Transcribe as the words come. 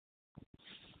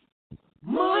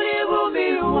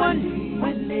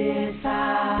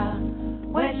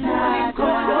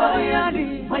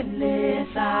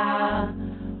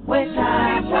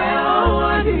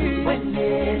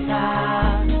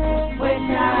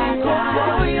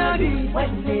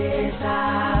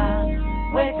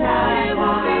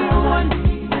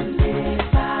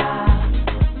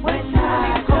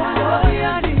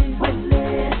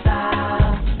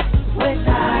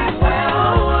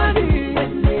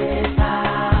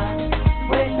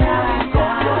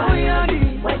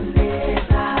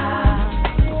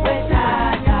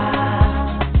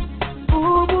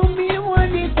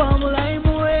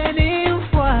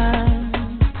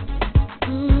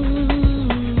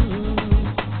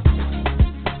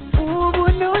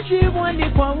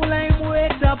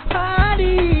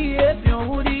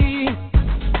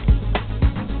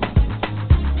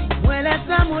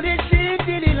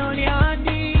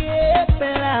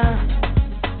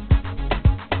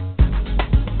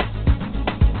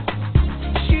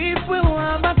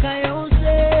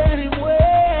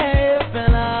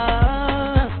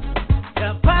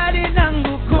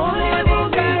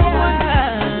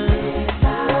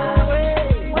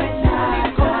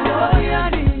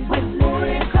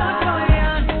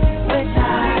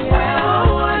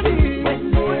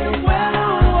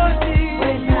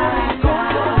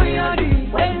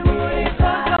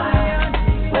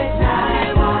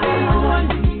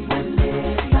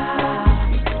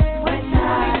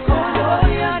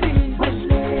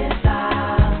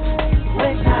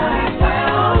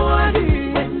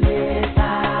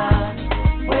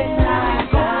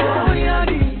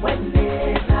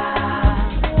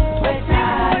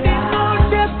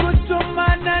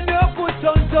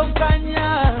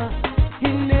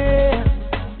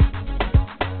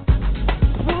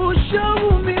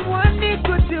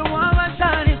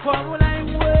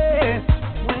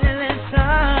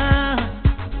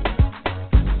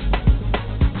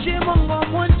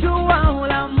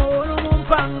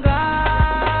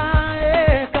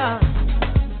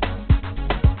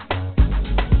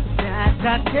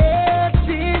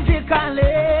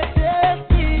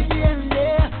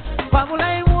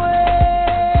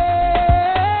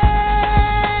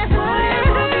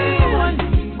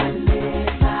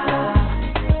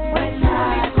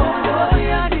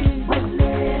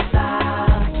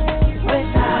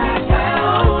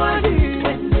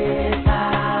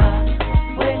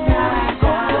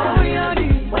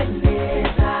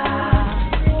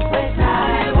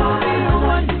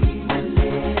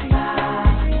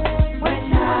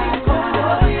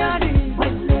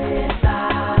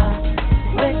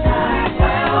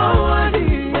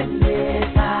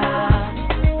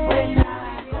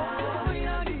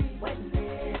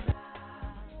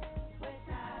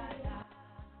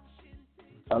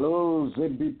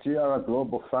ZBTR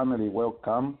Global Family,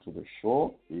 welcome to the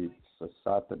show. It's a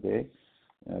Saturday,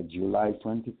 July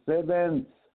 27th,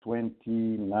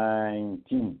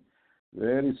 2019.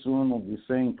 Very soon we'll be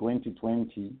saying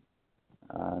 2020,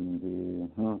 and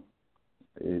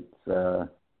it's a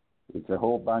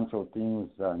whole bunch of things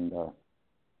and a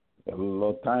lot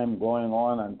of time going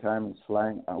on, and time is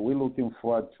flying. We're looking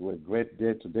forward to a great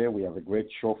day today. We have a great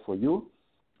show for you.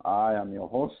 I am your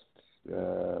host,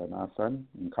 Nathan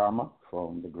Nkama,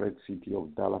 from the great city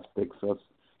of Dallas, Texas,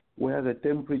 where the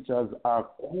temperatures are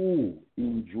cool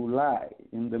in July,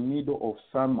 in the middle of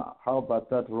summer. How about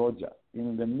that, Roger?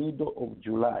 In the middle of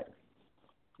July,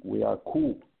 we are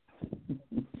cool.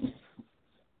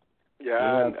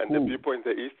 Yeah, and cool. The people in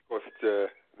the East Coast,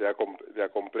 they are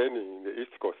complaining in the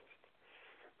East Coast.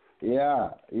 Yeah,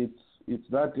 it's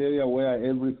that area where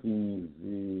everything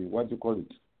is, what do you call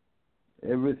it?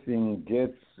 Everything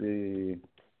gets, they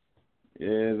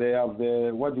have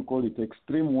the, what do you call it,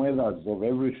 extreme weathers of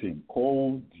everything,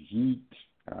 cold, heat,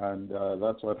 and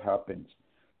that's what happens.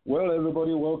 Well,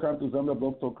 everybody, welcome to Zambia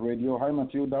Blog Talk Radio. Hi,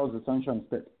 Matilda, how's the Sunshine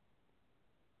State?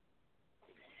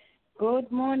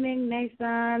 Good morning,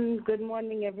 Nathan. Good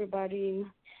morning, everybody.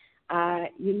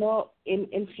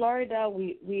 In Florida,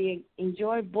 we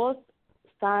enjoy both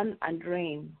sun and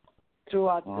rain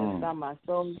throughout the summer.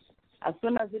 So as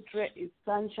soon as it's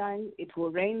sunshine, it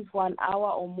will rain for an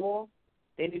hour or more,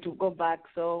 then it will go back.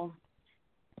 So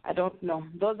I don't know.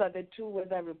 Those are the two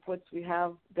weather reports we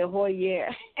have the whole year.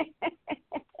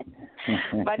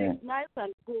 But it's nice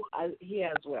and cool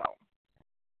here as well.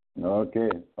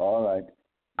 Okay, all right.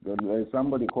 There's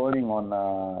somebody calling on,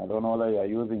 I don't know whether you're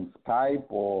using Skype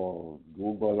or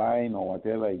Google Line or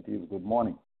whatever it is. Good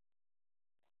morning.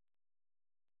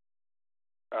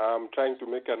 I'm trying to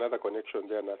make another connection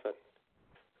there, Nathan.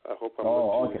 I hope I'm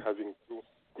not having to.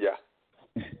 Yeah.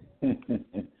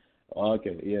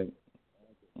 Okay, yeah.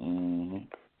 Mm-hmm.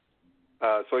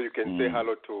 so you can say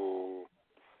hello to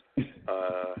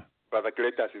Brother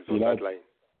Cletus is on that line.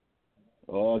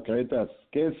 Oh, Cletus.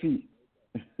 Casey.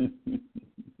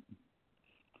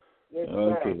 Yes,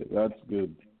 okay, that's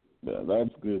good.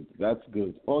 That's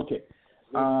good. Okay.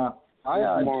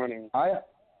 Good morning.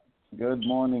 Good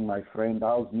morning, my friend.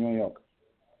 How's New York?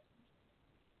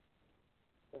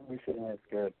 Everything is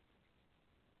good.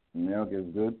 New York is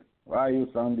good. Why are you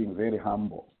sounding very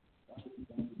humble?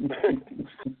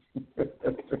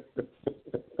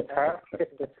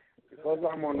 Because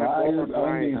I'm on Why a are you borrowed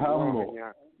sounding line.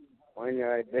 humble? When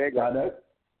you're a beggar.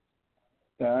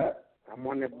 I'm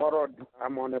on a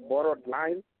borrowed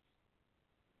line.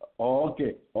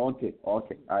 Okay.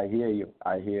 I hear you.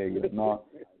 No.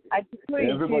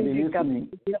 Everybody listening.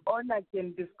 The owner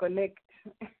can disconnect.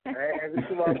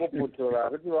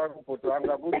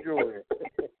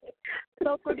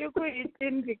 So could you quit it,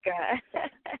 Indika?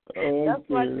 That's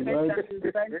what Cletus is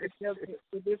trying to tell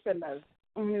the listeners.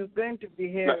 He's going to be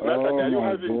here. Are you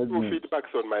having two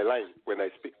feedbacks on my line when I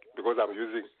speak? Because I'm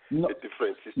using a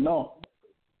different system. No,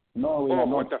 we are not.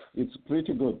 Wonderful. It's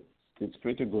pretty good.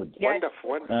 Yeah.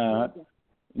 Wonderful.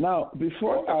 Now,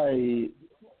 before I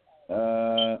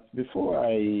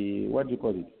what do you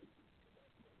call it?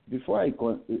 Before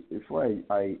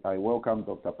I welcome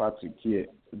Dr. Patrick here,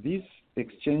 this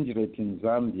exchange rate in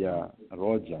Zambia,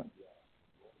 Roger.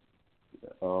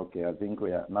 Okay, I think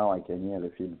now I can hear the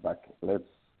feedback. Let's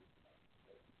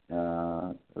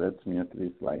mute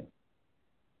this line.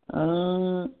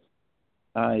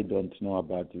 I don't know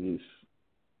about this.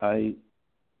 I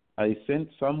sent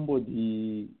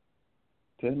somebody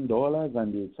 $10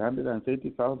 and it's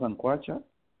 130,000 kwacha.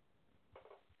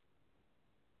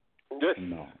 Yes.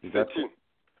 No, is 13.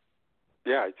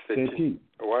 Yeah, it's 13.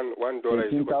 $1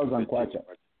 13,000 kwacha.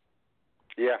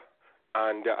 Yeah,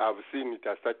 and I've seen it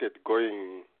has started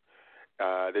going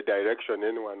the direction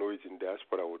anyone who is in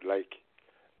diaspora would like.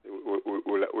 We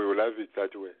will have it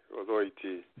that way, although it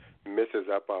messes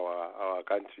up our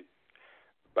country.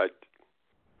 But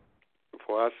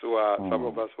for us who are, some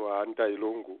of us who are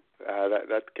anti-Ilungu,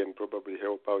 that can probably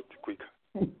help out quicker.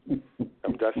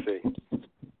 I'm just saying.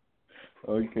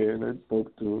 Okay, let's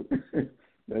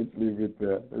leave it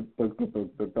there. Let's talk to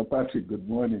Dr. Patrick. Good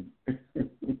morning.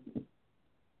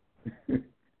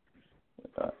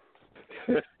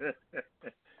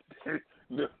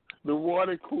 The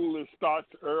water cooler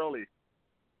starts early.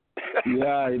 Yeah,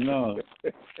 I know.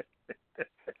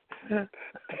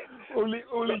 Uli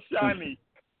Shani.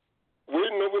 We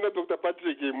know Dr.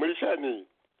 Patrick Mulishani.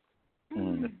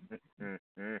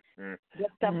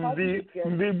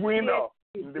 The bueno.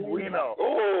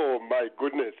 Oh my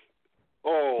goodness.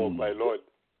 Oh my Lord.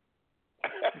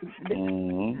 It's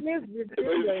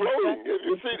flowing.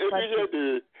 Have you heard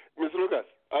the Miss Lucas?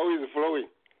 How is it flowing?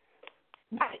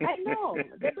 I know.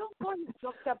 They don't call him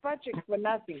Dr. Patrick for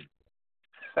nothing.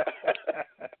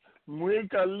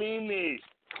 Mwikalini.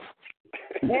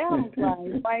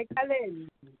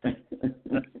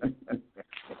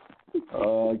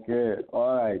 Okay,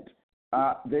 all right.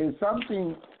 There is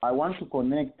something I want to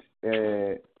connect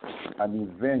an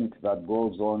event that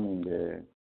goes on in the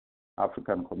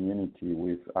African community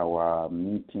with our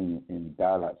meeting in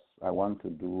Dallas. I want to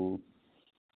do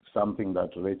something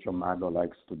that Rachel Maddow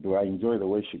likes to do. I enjoy the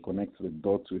way she connects the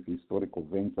dots with historical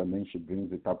events and then she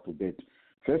brings it up to date.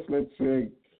 First, let's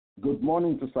say good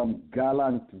morning to some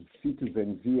gallant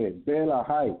citizens here. Bella,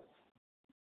 hi.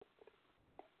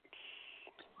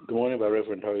 Good morning, my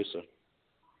Reverend. How are you, sir?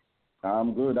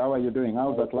 I'm good. How are you doing?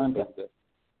 How's Atlanta?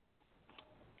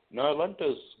 No,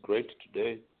 Atlanta's great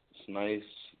today. It's nice,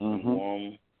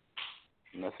 warm,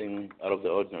 nothing out of the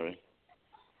ordinary.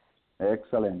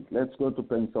 Excellent. Let's go to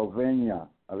Pennsylvania.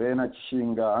 Avena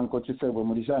Chishinga, Uncle Chisebo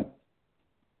Murishani.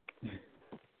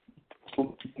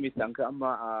 I'm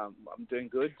doing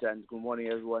good, and good morning,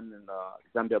 everyone in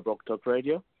Zambia Block Talk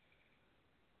Radio.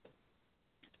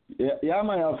 Yeah, I'm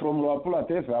from Luapula.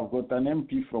 I've got an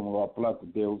MP from Luapula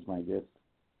today who's my guest.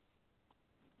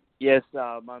 Yes,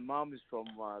 my mom is from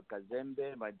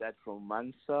Kazembe, my dad from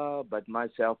Mansa, but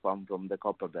myself, I'm from the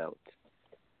Copper Belt.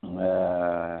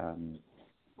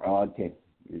 Okay,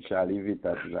 we shall leave it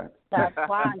at that.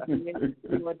 Actually,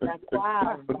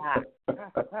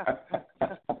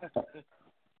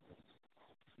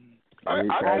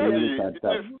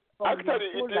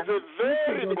 it is a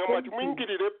very,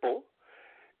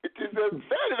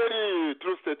 very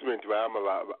true statement by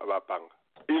Amapang,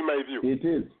 in my view. It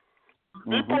is.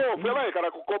 People feel like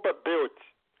a copper belt.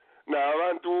 Now, I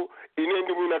want to in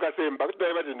Mwina Kasemba,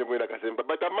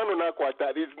 but a man on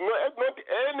Aquata is not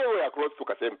anywhere close to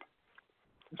Kasemba.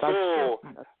 So,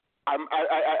 I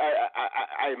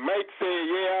might say,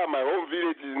 yeah, my home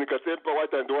village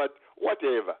and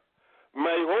whatever.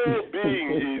 My whole being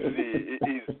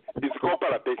is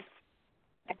copper based.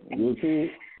 You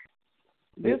see,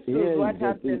 This is what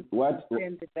happens.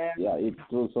 It's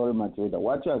true. Sorry, Matilda.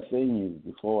 What you are saying is,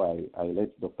 before I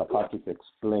let Dr. Patrick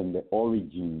explain the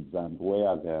origins and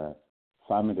where the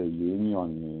family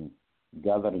union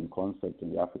gathering concept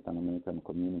in the African American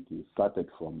community started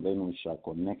from, then we shall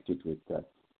connect it with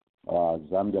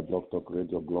Zambia Blog Talk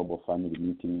Radio Global Family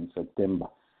Meeting in September.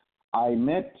 I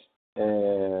met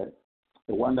a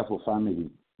wonderful family,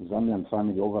 Zambian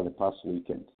family, over the past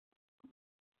weekend,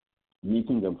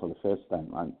 meeting them for the first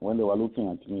time. And when they were looking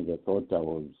at me, they thought I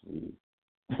was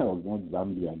not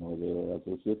Zambian, or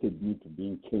they associated me to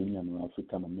being Kenyan or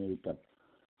African American.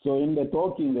 So in the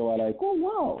talking, they were like, oh,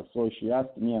 wow. So she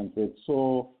asked me and said,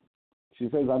 she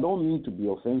says, I don't mean to be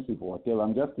offensive or whatever.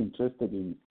 I'm just interested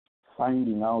in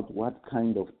finding out what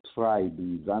kind of tribe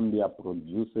in Zambia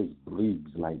produces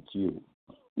breeds like you.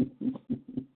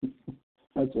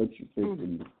 That's what she said to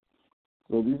me.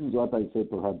 So this is what I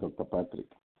said to her, Dr. Patrick.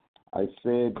 I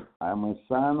said, I'm a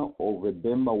son of a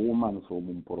Bemba woman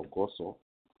from Mporokoso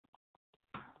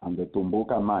and a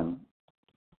Tumbuka man,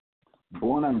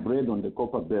 born and bred on the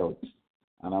Copper Belt,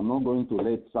 and I'm not going to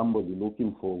let somebody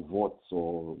looking for votes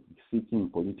or seeking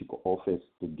political office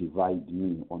to divide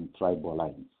me on tribal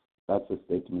lines. That's a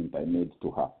statement I made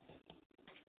to her.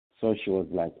 So she was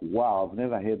like, wow, I've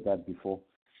never heard that before.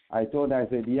 I told her, I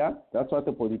said, yeah, that's what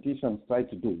the politicians try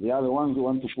to do. They are the ones who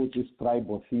want to put this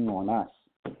tribal thing on us.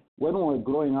 When we were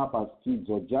growing up as kids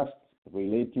or just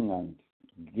relating and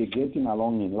getting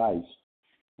along in life,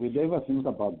 we never think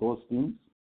about those things.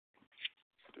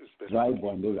 Tribal,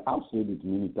 and I've said it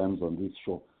many times on this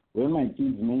show. When my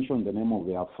kids mention the name of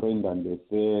their friend and they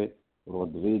say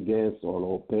Rodriguez or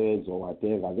Lopez or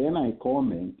whatever, then I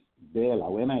comment,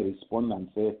 Bella, when I respond and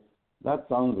say, that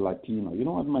sounds Latino. You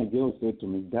know what my girl said to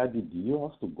me? Daddy, do you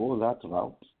have to go that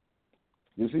route?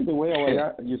 You see the way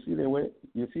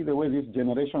the way this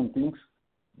generation thinks?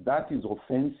 That is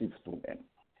offensive to them.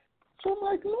 So I'm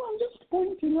like, no, I'm just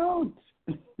pointing out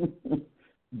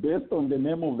based on the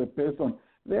name of the person.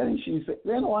 Then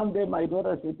then one day my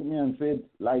daughter said to me and said,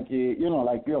 like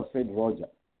you have said, Roger.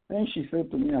 Then she said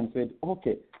to me and said,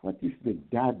 okay, what if the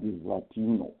dad is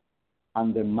Latino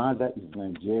and the mother is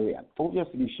Nigerian?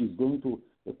 Obviously,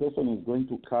 the person is going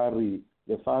to carry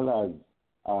the father's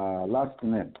last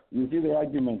name. You see the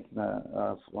argument,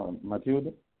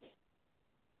 Matilda?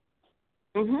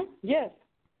 Yes.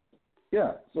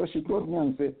 Yeah, so she told me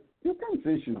and said, you can't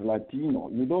say she's Latino.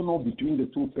 You don't know between the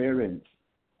two parents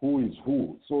who is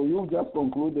who. So you just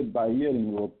concluded by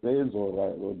hearing Lopez or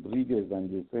Rodriguez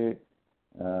and you say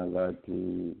that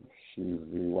she's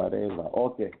whatever.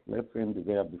 Okay, let's end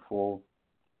there before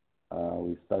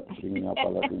we start bringing up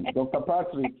other things. Dr.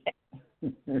 Patrick,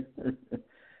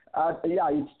 yeah,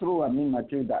 it's true. I mean,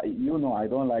 Matilda, I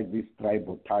don't like this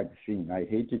tribal tag thing. I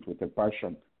hate it with a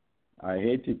passion. I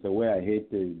hate it the way I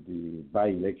hated the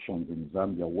by-elections in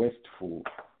Zambia, wasteful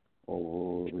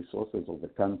of resources of the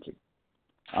country.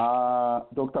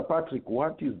 Dr. Patrick,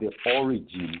 what is the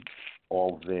origin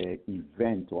of the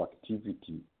event or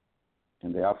activity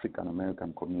in the African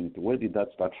American community? Where did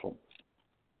that start from?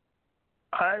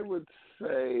 I would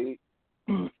say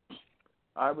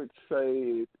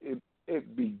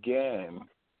it began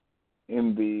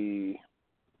in the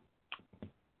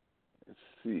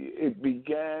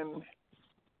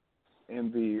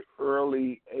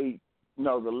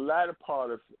the latter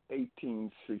part of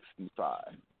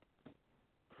 1865.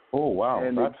 Oh wow!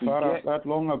 And that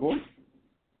long ago?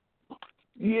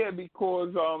 Yeah,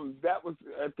 because that was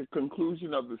at the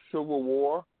conclusion of the Civil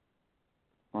War.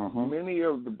 Many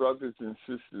of the brothers and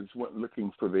sisters went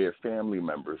looking for their family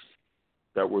members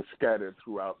that were scattered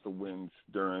throughout the winds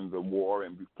during the war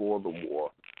and before the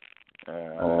war,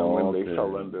 and when they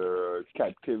fell under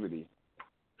captivity.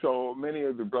 So many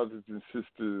of the brothers and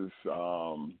sisters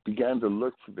began to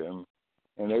look for them,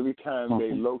 and every time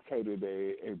they located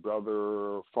a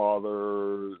brother,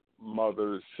 father,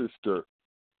 mother, sister,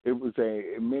 it was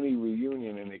a mini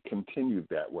reunion, and it continued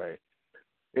that way.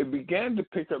 It began to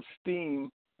pick up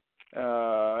steam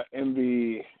in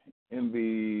the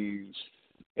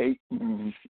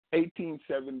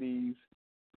 1870s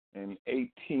and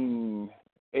 1880s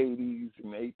and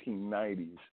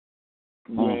 1890s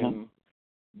when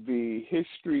the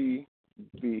history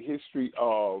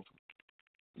of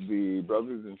the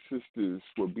brothers and sisters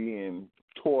were being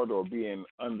taught or being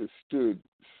understood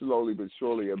slowly but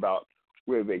surely about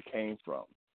where they came from.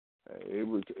 It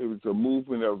was a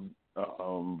movement of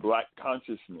black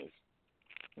consciousness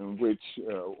in which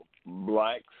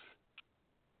blacks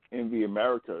in the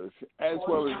Americas, as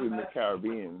well as in the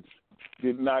Caribbean,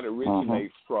 did not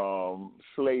originate from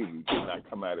slavery, did not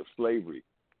come out of slavery.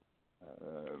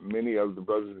 Many of the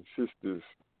brothers and sisters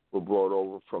were brought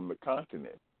over from the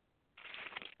continent.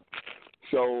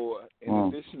 So, in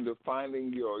addition to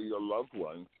finding your loved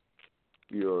ones,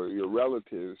 your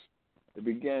relatives, they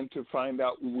began to find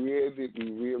out where did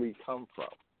we really come from.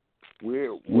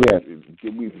 Where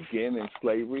did we begin in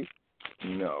slavery?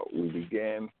 No, we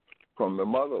began from the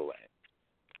motherland.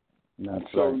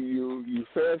 That's so right. you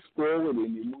fast forward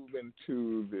and you move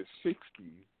into the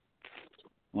 60s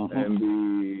and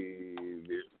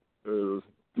the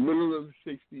middle of the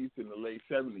 60s and the late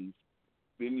 70s.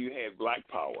 Then you had Black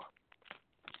Power,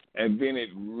 and then it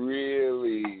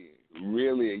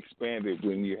really expanded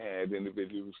when you had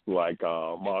individuals like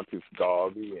Marcus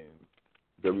Garvey and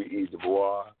W.E. Du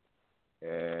Bois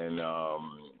and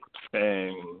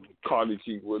Carter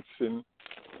G. Woodson,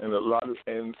 and a lot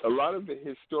of the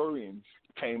historians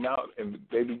came out and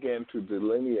they began to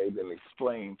delineate and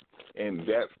explain in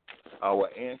depth our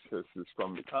ancestors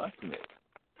from the continent.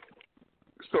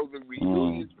 So the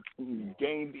reunion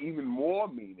gained even more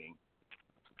meaning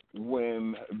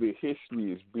when the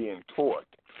history is being taught.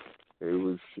 It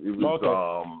was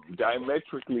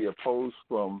diametrically opposed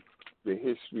from the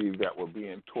history that were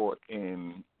being taught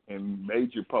in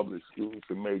major public schools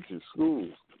and major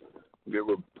schools. There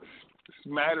were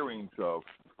smatterings of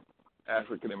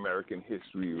African American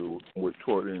history were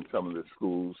taught in some of the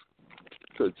schools,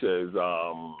 such as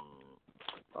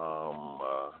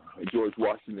George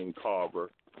Washington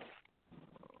Carver,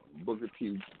 Booker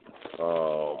T.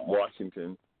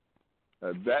 Washington.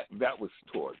 That was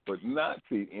taught, but not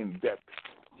the in-depth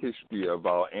history of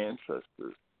our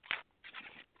ancestors.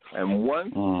 And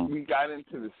once we got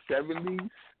into the 70s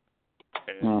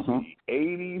and the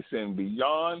 80s and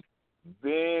beyond,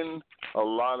 then a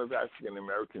lot of African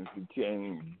Americans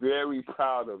became very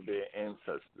proud of their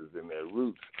ancestors and their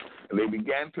roots, and they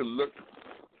began to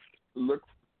look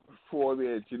for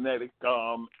their genetic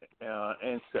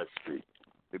ancestry.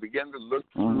 They began to look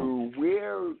through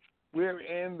where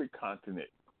in the continent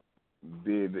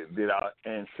did our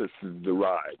ancestors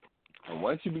derive. And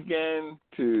once you began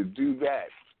to do that,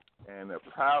 and the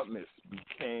proudness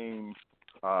became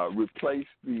replaced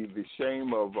the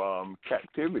shame of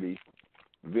captivity,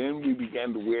 then we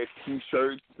began to wear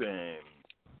T-shirts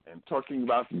and talking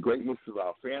about the greatness of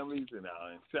our families and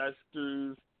our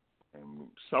ancestors. And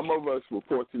some of us were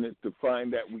fortunate to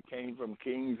find that we came from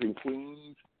kings and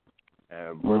queens.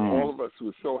 But all of us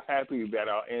were so happy that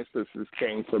our ancestors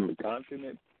came from the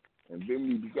continent. And then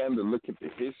we began to look at the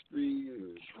history,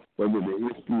 whether the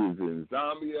history is in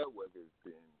Zambia, whether it's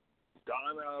in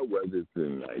Ghana, whether it's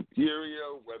in Nigeria,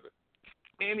 whether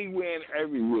anywhere and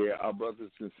everywhere our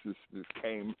brothers and sisters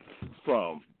came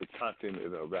from the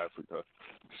continent of Africa.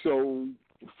 So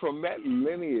from that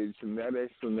lineage and that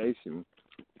explanation,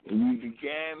 we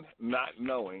began not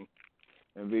knowing,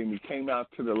 and then we came out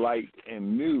to the light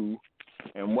and knew.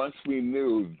 And once we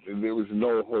knew, there was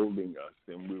no holding us,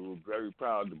 and we were very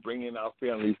proud to bring in our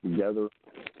families together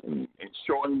and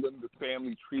showing them the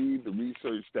family tree, the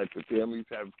research that the families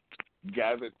have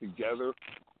gathered together,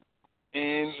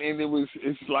 and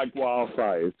it's like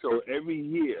wildfire. So every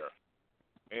year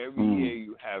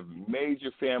you have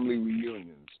major family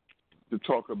reunions to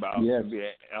talk about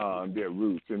their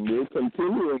roots, and we're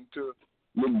continuing to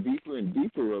look deeper and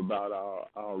deeper about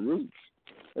our roots.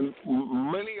 And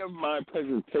many of my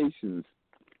presentations,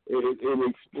 it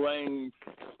explains,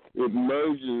 it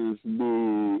merges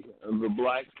the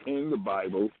blacks in the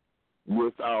Bible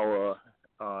with our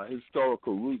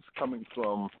historical roots coming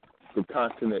from the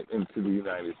continent into the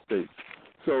United States.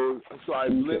 So I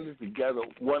blended together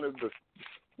one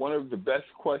of the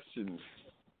best questions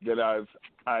that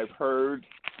I've heard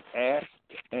asked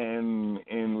and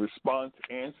in response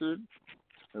answered.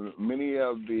 And many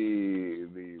of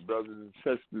the brothers and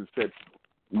sisters said,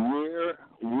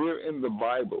 we're in the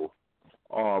Bible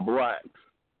are blacks.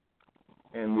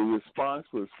 And the response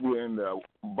was, we're in the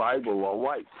Bible are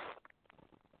whites.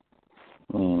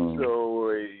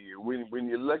 So when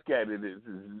you look at it,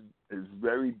 it's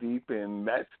very deep, and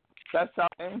that's our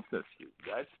ancestry.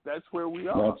 That's where we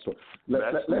are.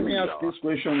 Let me ask this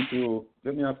question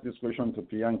to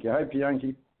Pianki. Hi,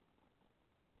 Pianki.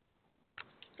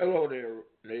 Hello there,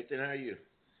 Nathan. How are you?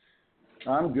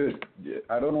 I'm good.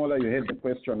 I don't know whether you heard the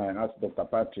question I asked Dr.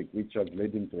 Patrick, which has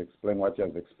led him to explain what he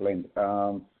has explained.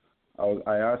 I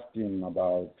asked him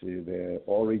about the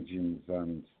origins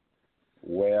and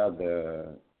where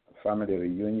the family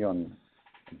reunion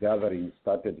gathering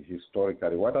started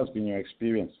historically. What has been your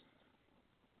experience?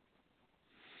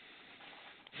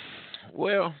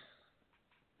 Well,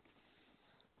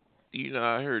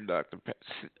 I heard Dr.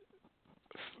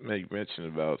 make mention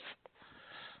about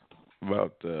I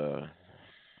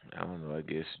don't know, I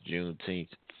guess Juneteenth.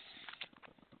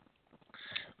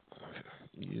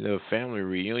 You know, family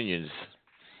reunions.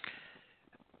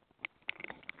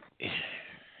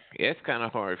 It's kind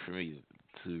of hard for me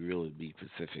to really be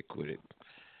specific with it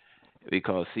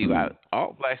because, see,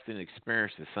 all blacks didn't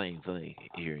experience the same thing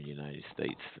here in the United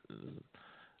States.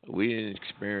 We didn't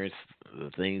experience the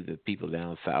things that people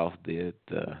down south did,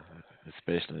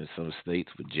 especially in some states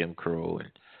with Jim Crow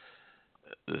and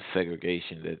the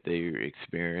segregation that they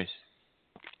experienced.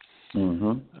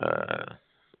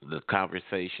 The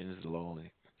conversations along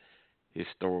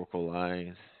historical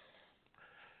lines.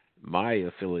 My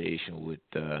affiliation with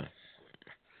the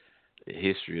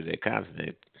history of that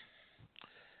continent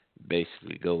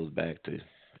basically goes back to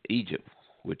Egypt,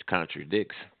 which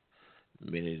contradicts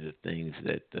many of the things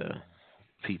that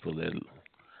people that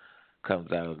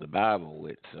comes out of the Bible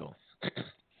with. So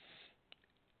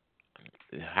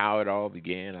how it all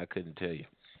began, I couldn't tell you.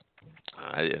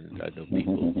 I know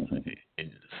people,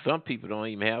 and some people don't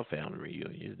even have family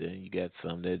reunions. Then you got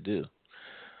some that do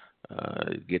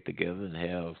get together and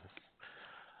have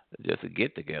just a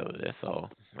get together. That's all.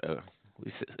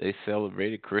 They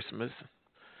celebrated Christmas,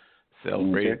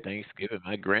 celebrated Thanksgiving.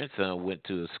 My grandson went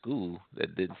to a school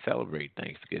that didn't celebrate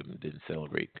Thanksgiving, didn't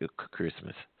celebrate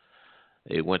Christmas.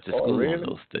 They went to school on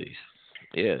those days.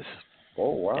 Yes.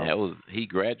 Oh, wow. And he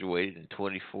graduated in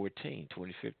 2015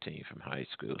 from high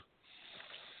school.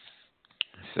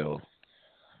 So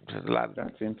there's a lot.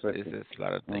 That's interesting. There's a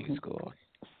lot of things going on.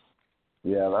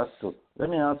 Yeah, that's true. Let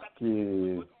me ask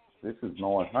you. This is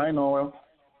Noel. Hi, Noel.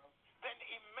 Then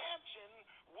imagine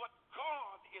what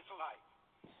God is like.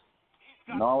 He's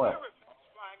got Noel. seraphims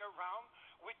flying around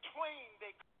with twins.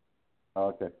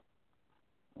 Okay.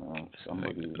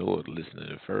 Somebody. Lord, listening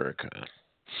to Farrakhan.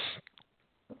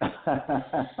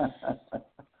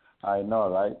 I know,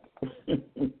 right?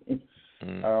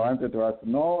 I wanted to ask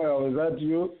Noel, is that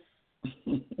you?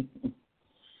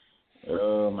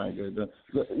 Oh my goodness!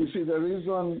 You see, the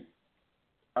reason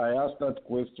I asked that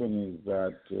question is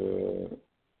that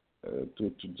to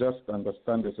just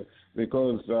understand this,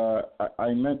 because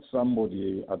I met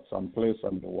somebody at some place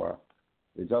and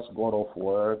they just got off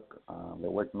work, they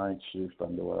work night shift,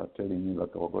 and they were telling me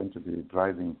that they were going to be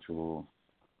driving to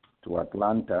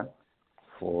Atlanta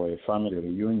for a family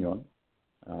reunion.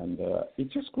 And it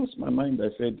just crossed my mind.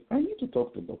 I said, I need to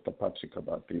talk to Dr. Patrick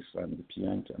about this and the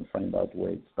Chiengi and find out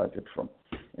where it started from.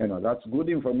 You know, that's good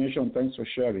information. Thanks for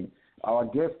sharing. Our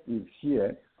guest is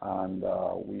here, and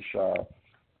we shall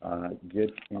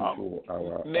get into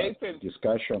our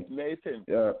discussion. Nathan,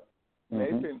 Mm-hmm.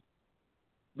 Nathan,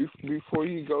 before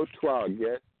you go to our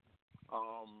guest,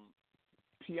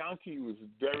 Chiengi was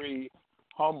very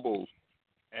humble,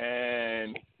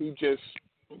 and he just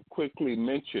quickly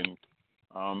mentioned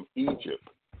Egypt.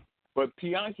 But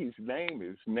Chiengi's name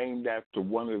is named after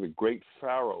one of the great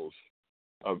pharaohs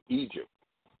of Egypt.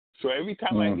 So every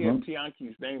time I hear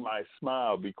Chiengi's name, I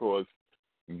smile because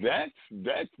that's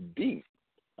deep.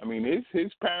 I mean,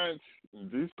 his parents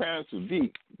were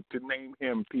deep to name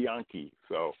him Chiengi.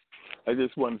 So I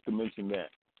just wanted to mention that.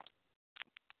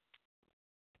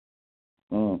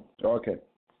 Okay.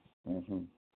 Mm-hmm.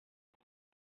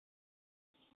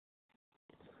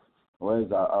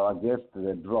 Where's our guest?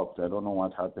 They dropped. I don't know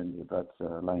what happened with that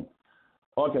line.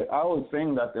 Okay, I was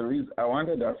saying that I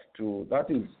wanted us to. That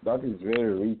is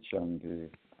very rich and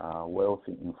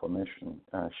wealthy information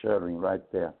sharing right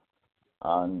there,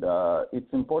 and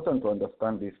it's important to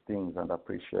understand these things and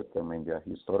appreciate them in their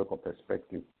historical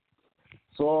perspective.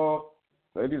 So,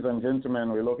 ladies and gentlemen,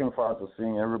 we're looking forward to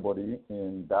seeing everybody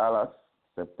in Dallas,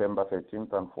 September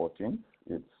 13th and 14th.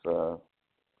 It's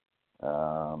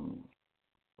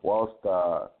whilst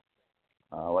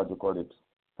what do you call it?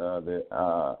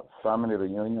 The family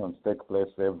reunions take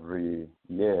place every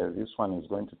year. This one is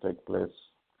going to take place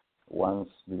once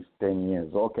these 10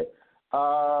 years. Okay.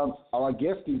 Our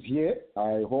guest is here.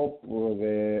 I hope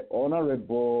the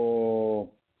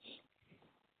Honorable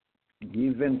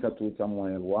Given Katuta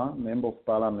Mwelwa, Member of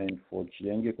Parliament for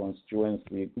Chiengi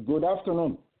Constituency. Good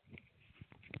afternoon.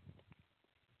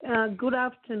 Good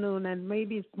afternoon, and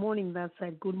maybe it's morning that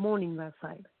side. Good morning that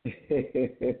side.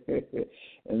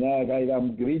 And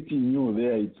I'm greeting you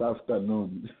there. It's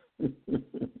afternoon.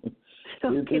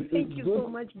 Okay, thank you so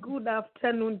much. Good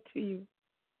afternoon to you.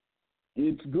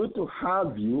 It's good to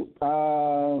have you.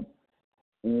 For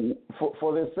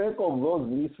the sake of those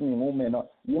listening who may not,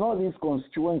 you know, these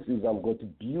constituencies have got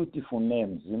beautiful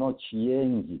names. You know,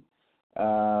 Chiengi.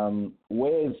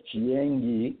 Where's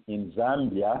Chiengi in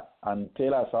Zambia? And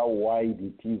tell us how wide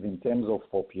it is in terms of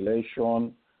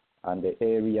population and the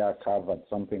area covered,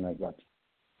 something like that.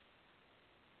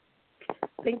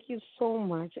 Thank you so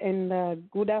much, and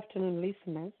good afternoon,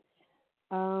 listeners.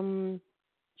 Chiengi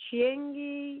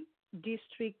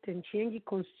District and Chiengi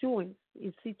Constituency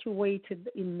is situated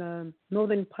in the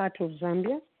northern part of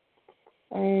Zambia,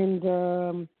 and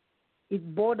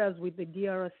it borders with the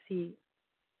DRC.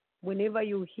 Whenever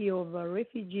you hear of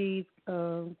refugees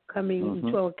coming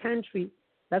into our country,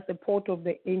 that's the port of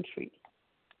the entry.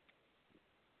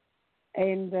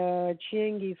 And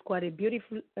Chiengi is quite a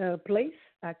beautiful place,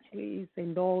 actually. It's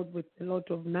endowed with a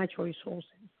lot of natural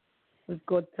resources. We've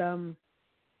got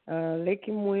Lake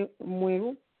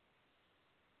Mwelu.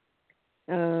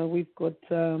 We've got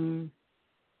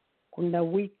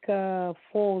Kundawika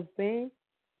Falls there.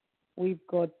 We've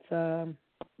got the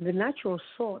natural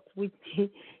salt, which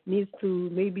needs to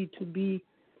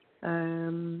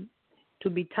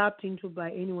be tapped into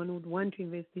by anyone who would want to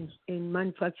invest in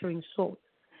manufacturing salt.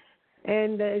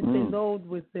 And it's endowed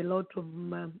with a lot of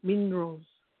minerals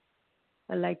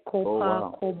like copper,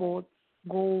 cobalt,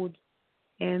 gold,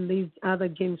 and these other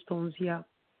gemstones here.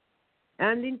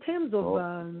 And in terms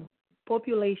of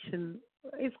population,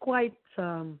 it's quite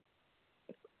a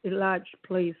large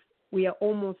place. We're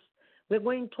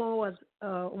going towards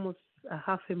almost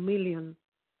 500,000,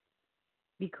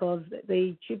 because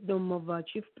the chiefdom of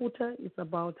Chief Puta is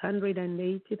about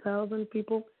 180,000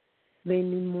 people.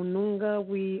 Then in Mununga,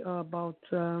 we are about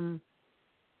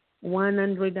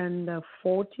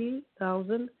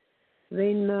 140,000.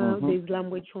 Then there's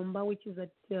Lambwe Chomba, which is at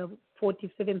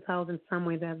 47,000,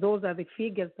 somewhere there. Those are the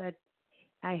figures that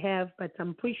I have, but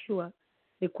I'm pretty sure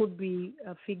there could be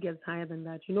figures higher than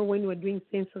that. You know, when we're doing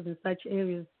census in such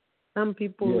areas, some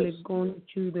people have gone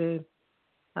to the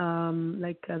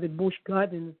the bush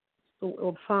gardens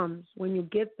or farms. When you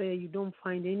get there, you don't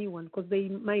find anyone, because they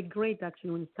migrate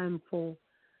actually when it's time for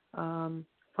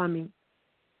farming.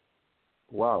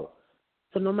 Wow.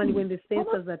 So normally when the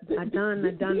census are done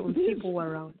on people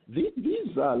around.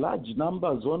 These are large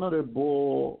numbers,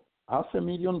 Honorable.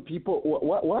 500,000 people.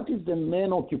 What is the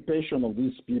main occupation of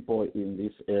these people in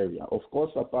this area? Of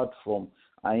course, apart from,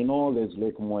 I know there's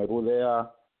Lake Mweru there.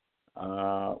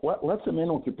 What's the main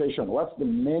occupation? What's the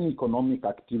main economic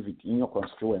activity in your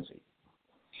constituency?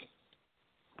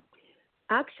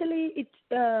 Actually,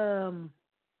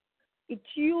 it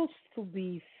used to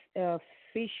be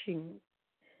fishing.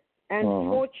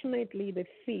 Unfortunately, the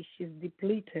fish is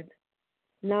depleted.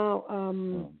 Now,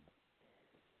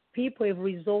 people have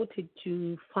resorted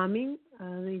to farming.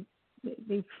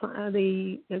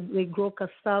 They grow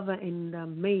cassava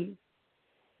and maize,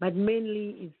 but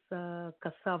mainly it's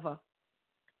cassava.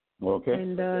 Okay.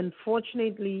 And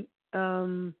unfortunately,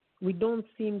 we don't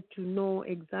seem to know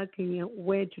exactly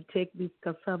where to take this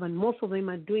cassava. And most of them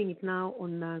are doing it now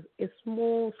on a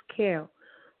small scale,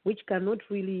 which cannot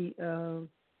really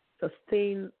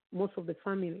sustain most of the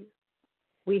families.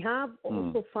 We have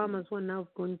also farmers who are now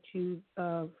going to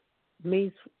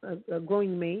maize,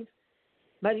 growing maize.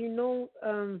 But you know,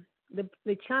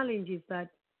 the challenge is that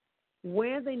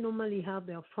where they normally have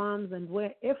their farms and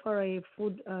where FRA,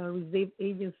 Food Reserve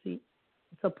Agency,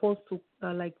 is supposed to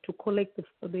to collect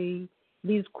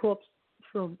these crops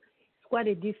from, it's quite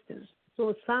a distance.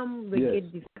 So some they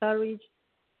get discouraged.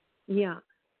 Yeah.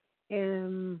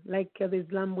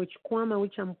 There's language Kwama,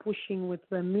 which I'm pushing with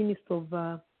the Minister of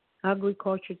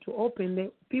Agriculture to open.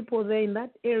 The people there in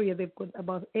that area, they've got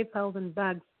about 8,000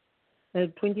 bags,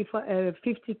 50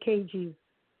 kgs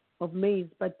of maize,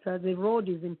 but the road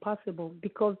is impassable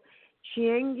because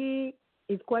Chiengi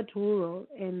is quite rural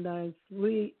and it's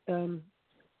really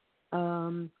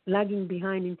lagging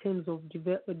behind in terms of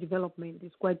development.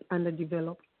 It's quite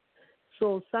underdeveloped.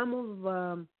 So some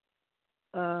of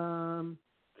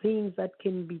things that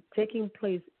can be taking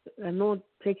place are not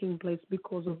taking place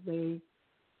because of the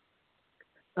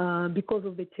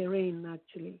terrain,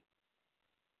 actually.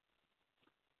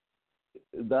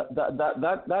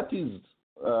 That is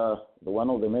one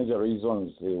of the major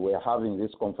reasons we're having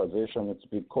this conversation. It's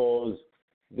because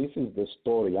this is the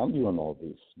story, and you know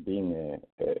this, being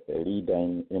a leader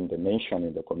in the nation,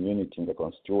 in the community, in the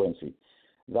constituency.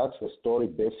 That's the story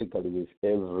basically with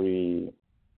every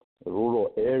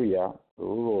rural area,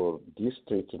 rural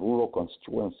district, rural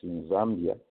constituency in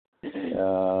Zambia.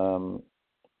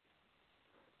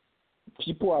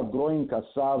 People are growing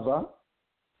cassava,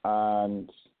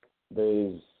 and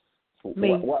there's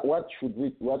what should we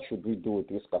do with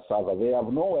this cassava? They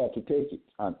have nowhere to take it,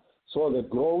 and so they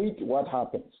grow it. What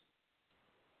happens?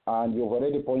 And you've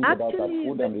already pointed out that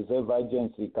Food and Reserve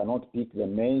Agency cannot pick the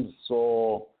maize,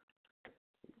 so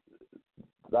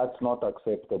that's not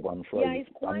acceptable. I'm sure. Yeah,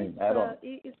 it's quite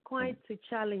it's quite a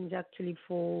challenge actually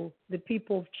for the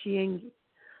people of Chiengi.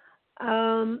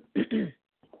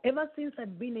 Ever since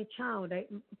I'd been a child,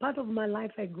 part of my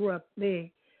life I grew up there.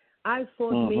 I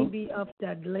thought maybe after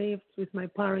I'd left with my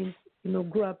parents,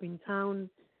 grew up in town,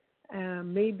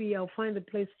 maybe I'll find the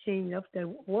place change after I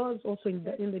was also in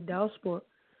the diaspora.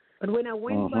 But when I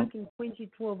went back in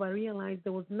 2012, I realized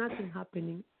there was nothing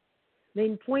happening.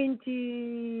 Then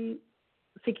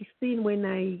 2016, when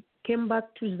I came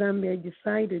back to Zambia, I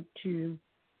decided to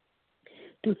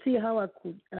see how I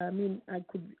could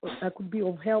be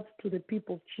of help to the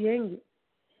people of Chiengi.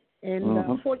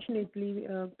 And fortunately,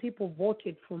 people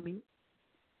voted for me,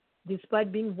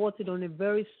 despite being voted on a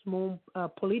very small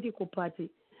political party.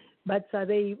 But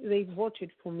they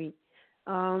voted for me.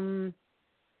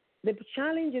 The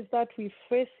challenges that we're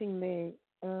facing there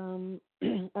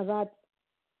are that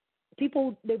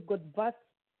people, they've got vast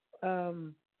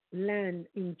land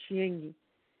in Chiengi,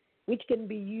 which can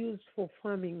be used for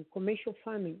farming, commercial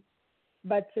farming,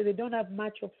 but they don't have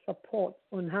much of support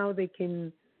on how they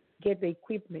can get the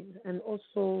equipment, and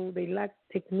also they lack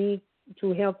technique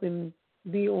to help them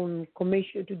be on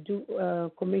commercial, to do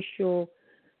commercial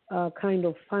kind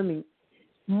of farming.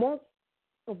 Most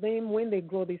of them, when they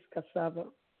grow this cassava,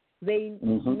 they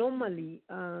normally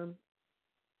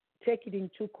take it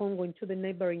into Congo, into the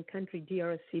neighboring country,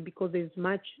 DRC, because there's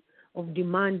much of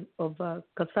demand of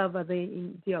cassava there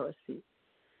in DRC.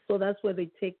 So that's where they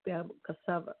take their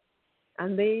cassava.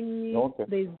 And then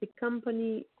there's the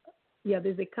company,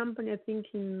 there's a company, I think,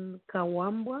 in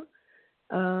Kawambwa.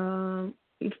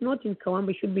 If not in Kawambwa,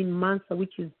 it should be in Mansa,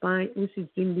 which is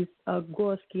doing this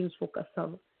grower schemes for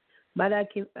cassava. But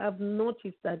I've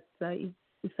noticed that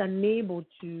it's unable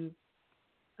to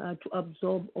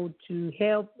absorb or to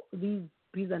help these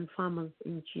peasant farmers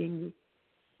in Chiengi.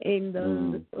 And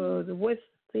the worst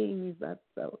thing is that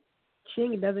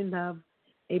Chiengi doesn't have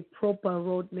a proper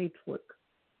road network.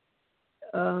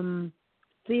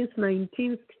 Since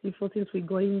 1964, since we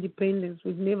got independence,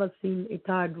 we've never seen a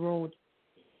tarred road.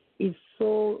 It's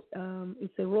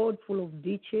a road full of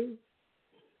ditches.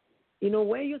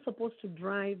 Where you're supposed to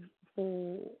drive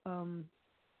for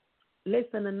less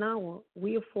than an hour,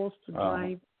 we are forced to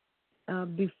drive.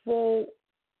 Before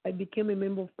I became a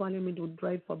member of parliament, would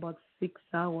drive for about 6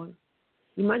 hours.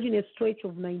 Imagine a stretch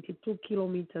of 92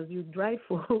 kilometers. You drive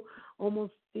for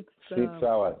almost 6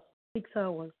 hours. 6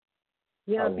 hours.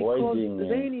 Yeah, because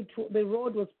then the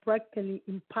road was practically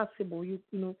impassable.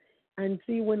 And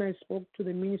see, when I spoke to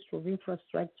the Ministry of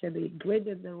Infrastructure, they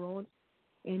graded the road,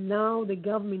 and now the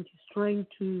government is trying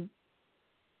to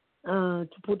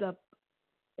put up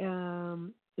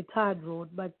a tarred road,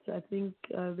 but I think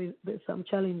there's some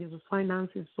challenges with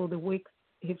finances, so the work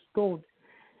have stalled.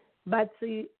 But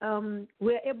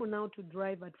we're able now to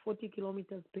drive at 40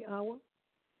 kilometers per hour,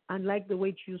 unlike the way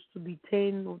it used to be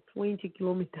 10 or 20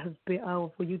 kilometers per hour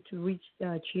for you to reach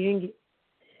Chiengi.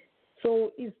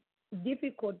 So it's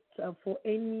difficult for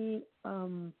any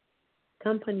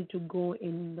company to go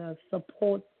and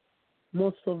support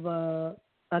most of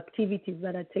activities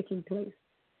that are taking place.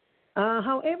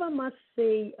 However, I must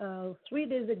say, 3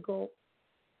 days ago,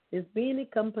 there's been a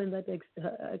company that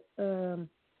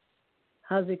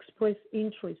has expressed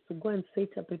interest to go and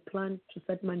set up a plant to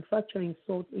start manufacturing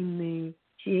salt in the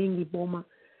Chiengi Boma.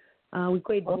 We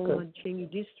call it Boma Chiengi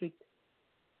district.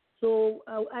 So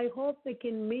I hope they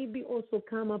can maybe also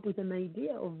come up with an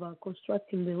idea of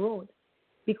constructing the road,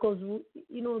 because,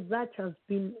 that has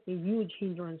been a huge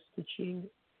hindrance to Chiengi.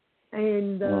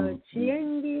 And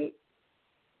Chiengi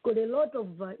got a lot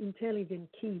of intelligent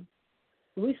kids.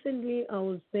 Recently, I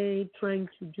was there trying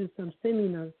to do some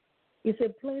seminars. It's a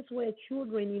place where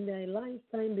children in their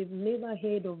lifetime, they've never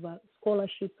heard of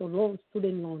scholarships or loans,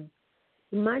 student loans.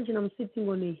 Imagine I'm sitting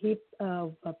on a heap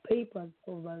of papers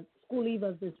of school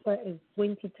leavers as far as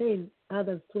 2010,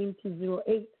 others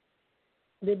 2008.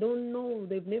 They don't know,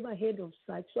 they've never heard of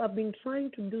such. So I've been trying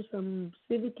to do some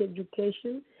civic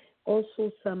education,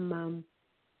 also some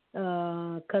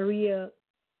career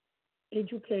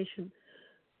education.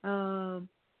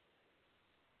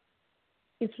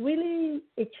 It's really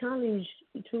a challenge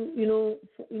to,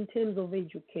 in terms of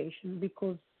education,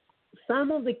 because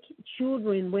some of the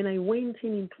children, when I went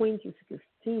in 2016,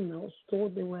 I was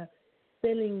told they were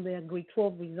selling their grade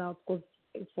 12 results, because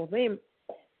for them,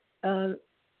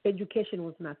 education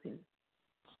was nothing,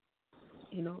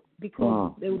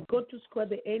 because they would go to school at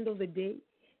the end of the day,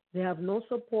 they have no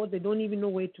support, they don't even know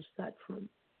where to start from.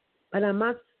 But I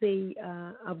must say,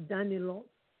 I've done a lot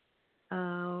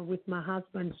with my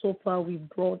husband. So far, we've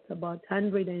brought about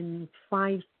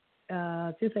 105,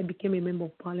 since I became a member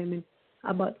of parliament,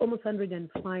 about almost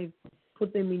 105,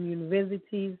 put them in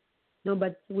universities. No,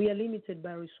 but we are limited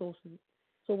by resources.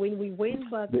 So when we went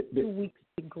back 2 weeks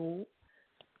ago.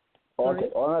 Okay,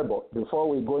 Honorable, before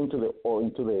we go into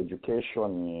the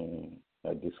education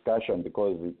discussion,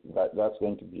 because that's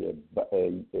going to be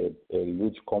a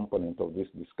huge component of this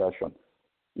discussion.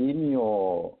 In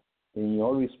your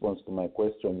response to my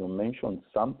question, you mentioned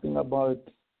something about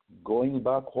going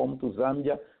back home to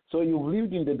Zambia. So you've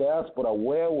lived in the diaspora.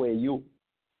 Where were you?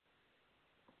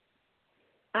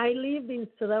 I lived in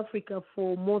South Africa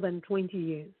for more than 20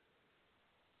 years.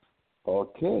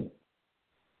 Okay.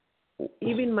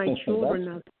 Even my children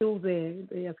are still there.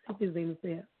 They are citizens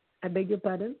there. I beg your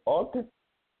pardon? Okay.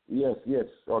 Yes.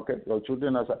 Okay. Your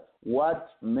children are. What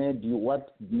made you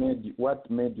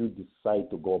decide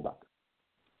to go back?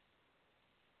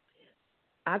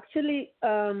 Actually,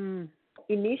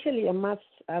 initially,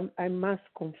 I must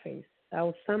confess, I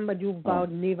was somebody who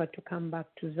vowed never to come back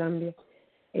to Zambia.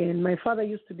 And my father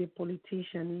used to be a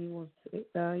politician. He was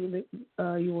in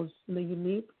the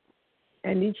UNIP.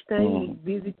 And each time he would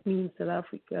visit me in South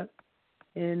Africa,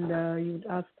 and he would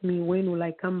ask me, when will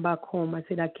I come back home? I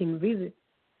said, I can visit.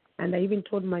 And I even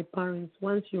told my parents,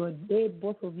 once you are dead,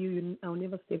 both of you, I'll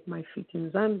never step my feet in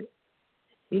Zambia.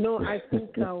 You know, I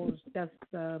think I was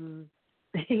just, I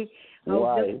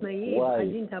was just naive. Why?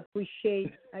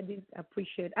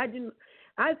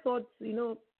 I thought, you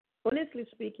know, honestly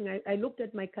speaking, I looked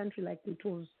at my country like it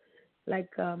was like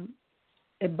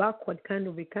a backward kind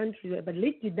of a country, but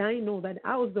little did I know that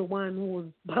I was the one who was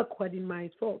backward in my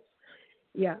thoughts.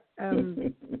 Yeah.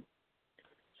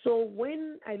 So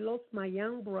when I lost my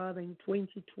young brother in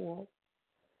 2012,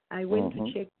 I went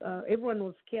to check. Everyone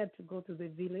was scared to go to the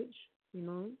village. You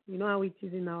know how it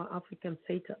is in our African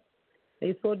setup.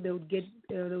 They thought they would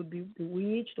be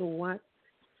bewitched or what.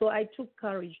 So I took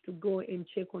courage to go and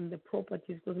check on the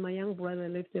properties because my young brother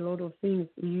left a lot of things.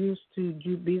 He used to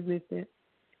do business there.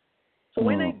 So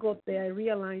when I got there, I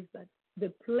realized that the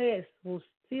place was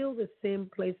still the same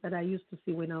place that I used to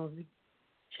see when I was a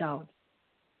child.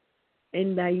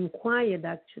 And I inquired,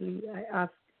 actually. I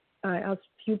asked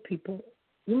few people,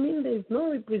 you mean there's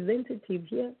no representative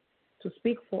here to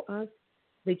speak for us?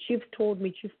 The chief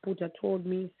Puta told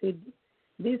me, said,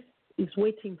 this is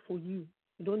waiting for you.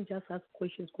 You don't just ask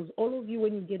questions because all of you,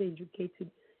 when you get educated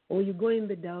or you go in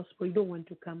the diaspora, you don't want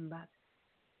to come back.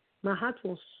 My heart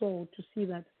was sore to see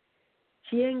that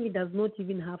Chiengi does not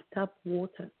even have tap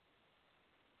water.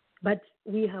 But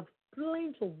we have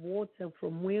plenty of water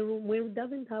from where it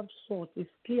doesn't have salt. It's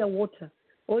clear water.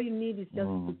 All you need is just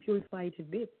to purify it a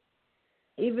bit.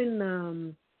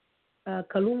 Even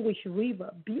Kalungwish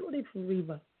River, beautiful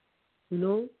river. You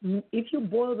know, if you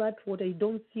boil that water, you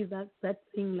don't see that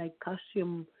thing like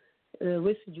calcium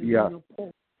residue in your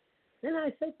pores. Then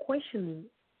I started questioning,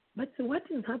 but what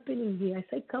is happening here? I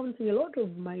started counting a lot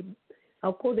of my,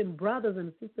 I'll call them brothers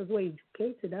and sisters who are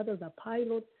educated, others are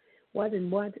pilots, what and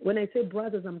what. When I say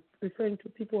brothers, I'm referring to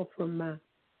people from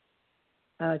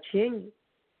Chiengi.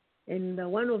 And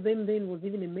one of them then was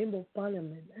even a member of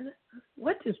parliament. And I asked,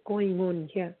 what is going on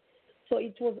here? So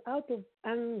it was out of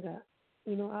anger.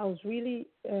 You know, I was really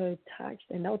touched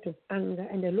and out of anger.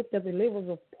 And I looked at the levels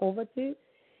of poverty,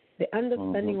 the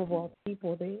understanding of our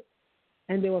people there.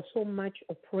 And they were so much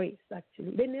oppressed,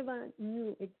 actually. They never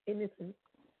knew anything,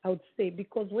 I would say,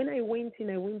 because when I went in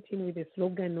with a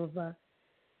slogan of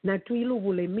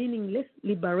Natuiluvule, meaning let's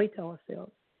liberate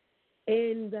ourselves.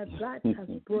 And that has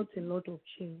brought a lot of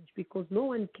change because no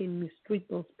one can mistreat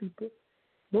those people.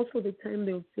 Most of the time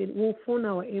they would say, we'll phone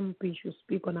our MP to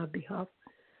speak on our behalf.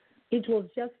 It was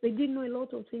just, they didn't know a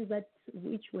lot of things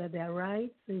which were their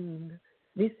rights and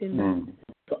this and that.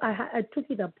 So I took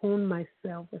it upon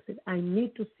myself. I said, I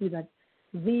need to see that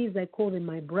these, I call them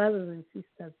my brothers and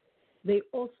sisters, they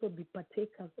also be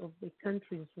partakers of the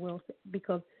country's wealth,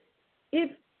 because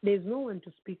if there's no one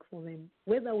to speak for them,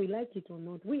 whether we like it or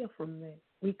not, we are from there.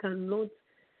 We cannot,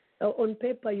 on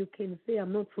paper you can say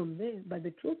I'm not from there, but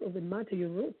the truth of the matter, your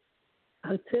roots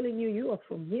are telling you you are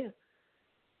from here.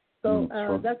 So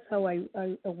that's how I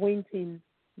went in.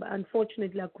 But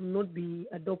unfortunately, I could not be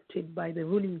adopted by the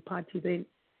ruling party then.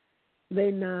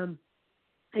 Then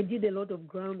I did a lot of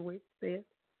groundwork there,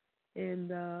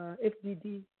 and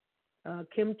FDD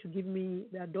came to give me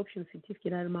the adoption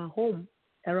certificate at my home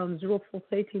around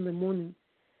 4:30 in the morning.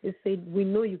 They said, we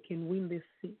know you can win this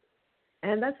seat.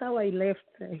 And that's how I left.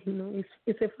 You know,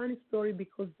 it's a funny story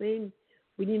because then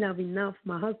we didn't have enough.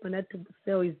 My husband had to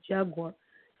sell his Jaguar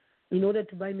in order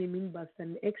to buy me minibus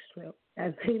and extra.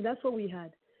 And that's what we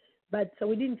had. But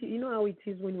we didn't, you know how it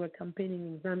is when we're campaigning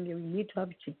in Zambia. We need to have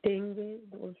chitenge,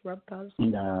 those wrappers,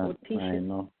 or t-shirts. I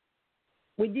know.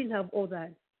 We didn't have all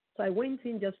that. So I went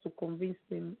in just to convince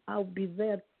them, I'll be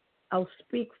there, I'll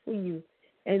speak for you.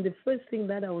 And the first thing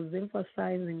that I was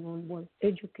emphasizing on was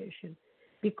education,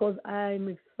 because I'm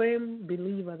a firm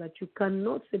believer that you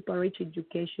cannot separate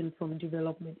education from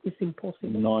development. It's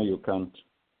impossible. No, you can't.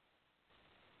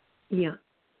 Yeah.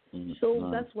 So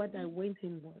No. that's what I went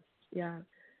in was. Yeah.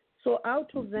 So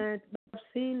out of that, I've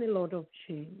seen a lot of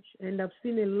change, and I've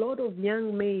seen a lot of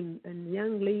young men and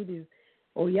young ladies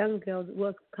or young girls who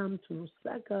have come to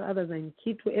Lusaka, other than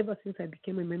Kitwe, ever since I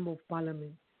became a member of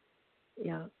parliament.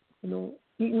 Yeah.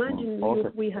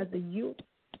 Imagine we had the youth.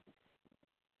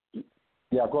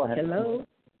 Yeah, go ahead. Hello?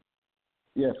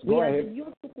 Yes, we go had ahead. the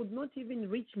youth who could not even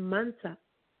reach Mansa.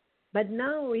 But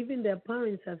now even their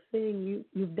parents are saying,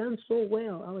 you've done so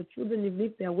well. Our children, even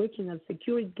if they're working as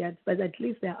security guards, but at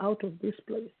least they're out of this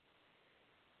place.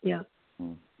 Yeah.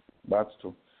 That's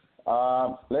true.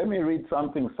 Let me read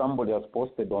something somebody has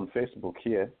posted on Facebook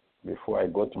here before I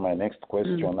go to my next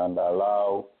question and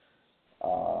allow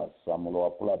some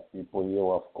Luapula people here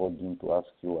who have called in to ask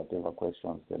you whatever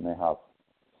questions they may have.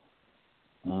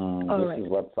 This is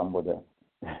what somebody...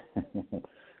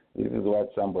 This is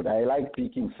what somebody... I like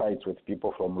picking fights with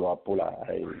people from Luapula.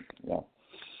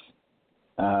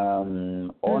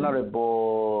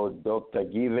 Honorable Dr.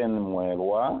 Given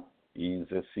Mwelwa is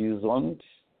a seasoned,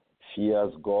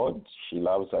 fears God, she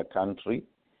loves her country,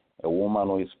 a woman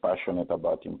who is passionate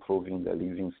about improving the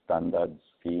living standards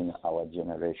in our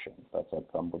generation. That's what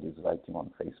somebody is writing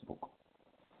on Facebook.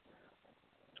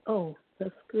 Oh,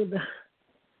 that's good.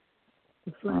 I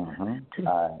just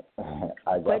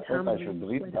thought I should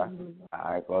read that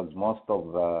because most of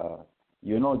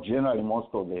generally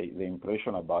most of the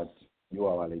impression about you,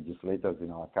 our legislators in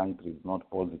our country, is not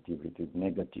positive, it is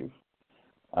negative.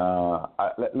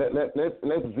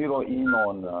 Let's zero in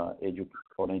on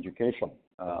education.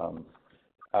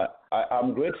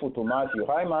 I'm grateful to Matthew.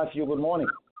 Hi, Matthew. Good morning.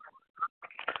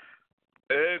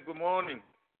 Hey, good morning.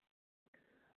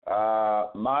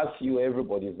 Matthew,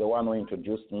 everybody is the one who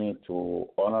introduced me to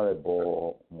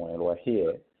Honorable Mwelwa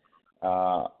here.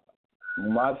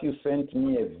 Matthew sent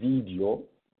me a video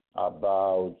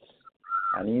about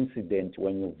an incident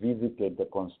when you visited the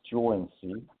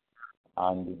constituency,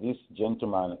 and this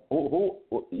gentleman, who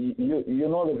you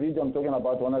know the video I'm talking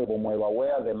about, Honorable Mwelwa,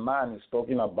 where the man is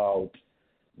talking about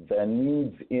the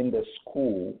needs in the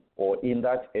school or in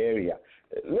that area.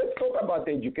 Let's talk about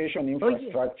the education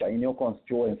infrastructure in your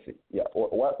constituency. Yeah,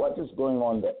 what is going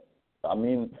on there? I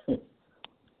mean,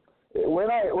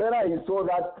 when I saw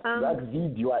that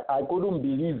video, I couldn't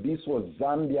believe this was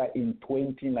Zambia in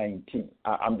 2019.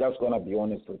 I'm just going to be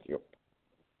honest with you.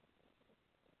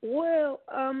 Well,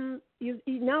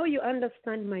 now you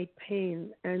understand my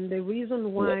pain and the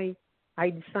reason why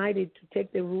I decided to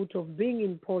take the route of being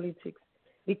in politics.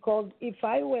 Because if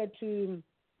I were to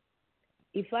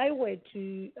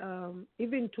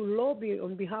even to lobby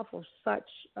on behalf of such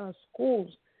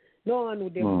schools, no one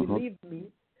would have believed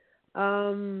me.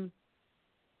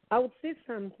 I would say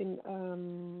something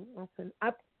often.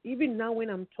 Even now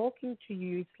when I'm talking to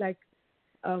you, it's like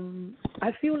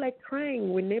I feel like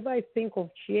crying whenever I think of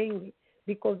Chiengi,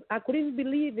 because I couldn't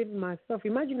believe it myself.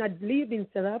 Imagine I'd lived in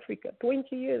South Africa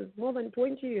 20 years, more than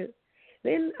 20 years.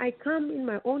 Then I come in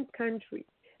my own country.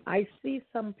 I see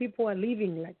some people are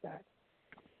living like that.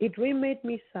 It really made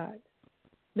me sad.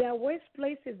 There are worse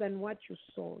places than what you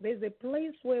saw. There's a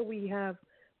place where we have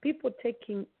people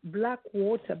taking black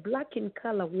water, black in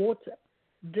color water,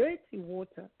 dirty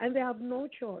water, and they have no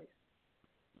choice.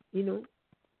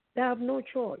 They have no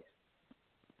choice.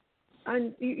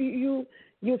 And you're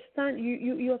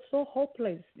so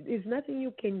hopeless. There's nothing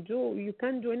you can do. You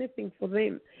can't do anything for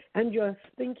them. And you're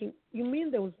thinking, you mean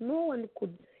there was no one who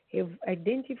could have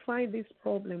identified this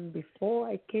problem before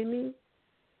I came in?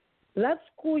 That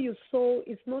school you saw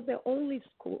is not the only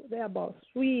school. There are about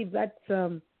 3 that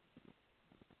I've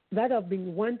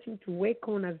been wanting to work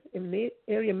on as an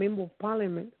area member of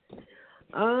parliament.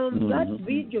 That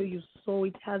video you saw,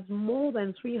 it has more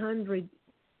than 300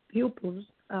 pupils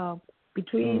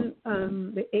between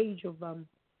the age of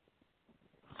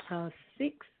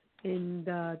 6 and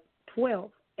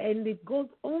 12, and it goes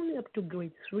only up to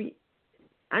grade 3.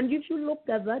 And if you looked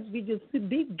at that video, see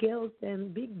big girls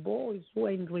and big boys who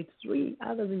are in grade 3,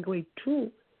 others in grade 2,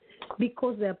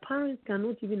 because their parents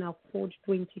cannot even afford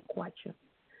 20 kwacha.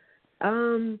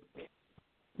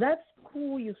 That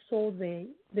school you saw there,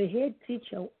 the head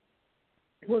teacher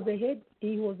he was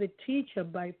a teacher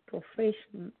by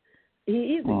profession.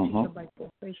 He is a teacher by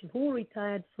profession who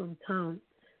retired from town,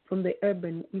 from the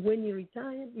urban. When he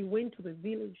retired, he went to the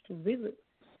village to visit.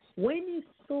 When he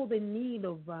saw the need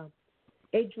of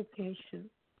education,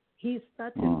 he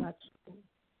started that school.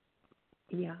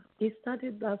 Yeah, he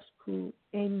started that school,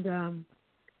 and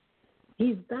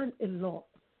he's done a lot.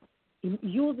 He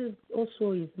uses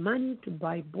also his money to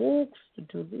buy books, to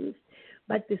do this.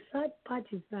 But the sad part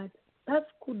is that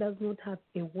school does not have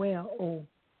a well or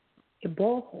a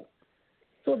borehole.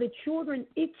 So the children,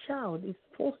 each child is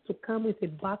forced to come with a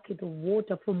bucket of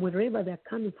water from wherever they're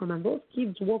coming from. And those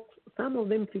kids walk, some of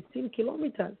them 15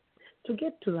 kilometers to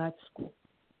get to that school.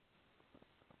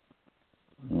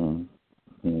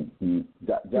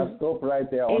 Just stop right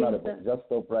there, Honorable. Just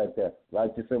stop right there.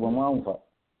 Like you say,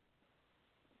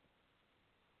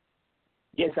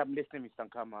 Yes, I'm listening, Mr.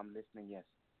 Nkama. I'm listening, yes.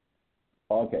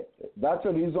 Okay. That's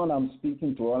the reason I'm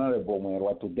speaking to Honorable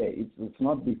Mwelwa today. It's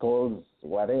not because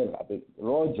whatever. But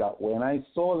Roger, when I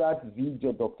saw that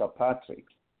video, Dr. Patrick,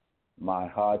 my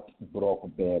heart broke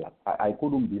bare. I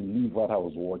couldn't believe what I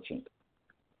was watching.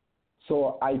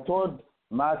 So I told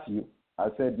Matthew, I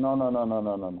said, no.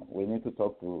 We need to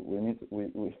talk to. We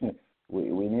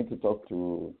need to talk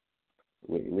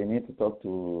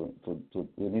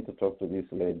to this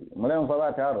lady.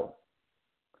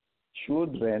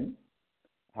 Children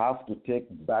have to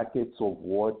take buckets of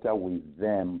water with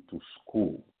them to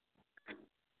school.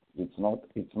 It's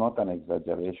not an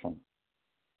exaggeration.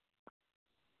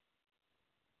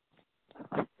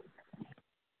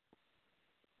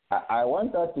 I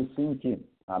want that to sink in.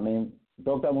 I mean,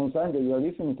 Dr. Munsanga, you are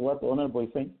listening to what the Honorable is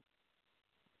saying?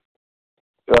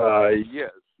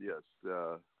 Yes.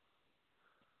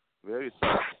 Very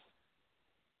sad.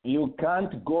 You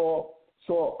can't go.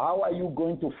 So how are you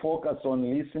going to focus on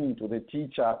listening to the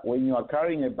teacher when you are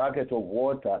carrying a bucket of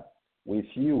water with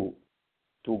you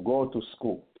to go to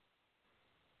school?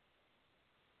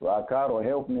 Caro,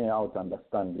 help me out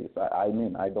understand this. I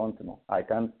mean, I don't know. I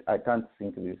can't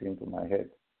sink this into my head.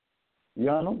 You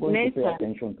are not going to pay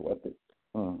attention to what it.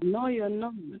 No, you're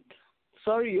not.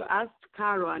 Sorry, you asked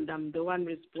Caro, and I'm the one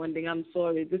responding. I'm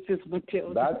sorry. This is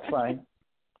Mateo. That's fine.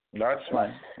 That's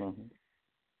fine. Mm-hmm.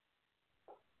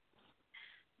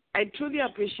 I truly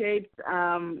appreciate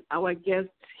our guests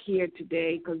here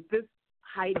today because this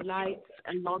highlights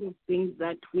a lot of things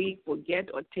that we forget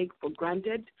or take for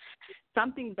granted.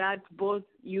 Something that both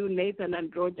you, Nathan,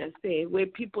 and Roger say, where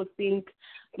people think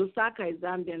Lusaka is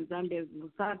Zambia and Zambia is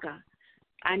Lusaka.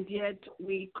 And yet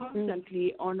we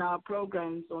constantly, on our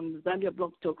programs on Zambia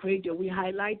Blog Talk Radio, we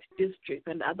highlight districts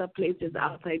and other places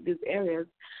outside these areas.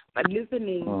 But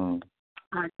listening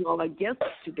to our guests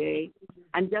today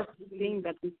and just seeing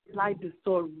that this plight is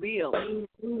so real,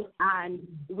 and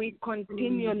we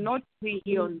continue, not we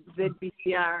here on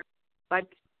ZBCR, but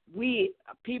we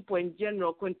people in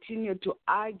general continue to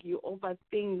argue over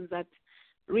things that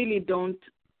really don't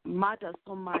matter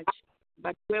so much,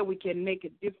 but where we can make a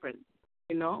difference.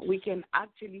 You know, we can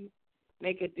actually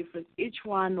make a difference. Each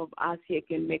one of us here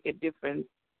can make a difference.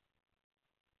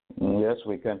 Yes,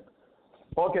 we can.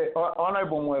 Okay,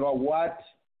 Honorable Mwelwa, what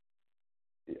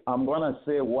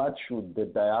should the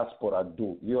diaspora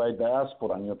do? You are a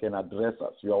diaspora and you can address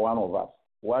us. You are one of us.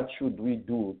 What should we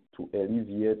do to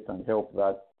alleviate and help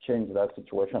that, change that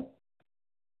situation?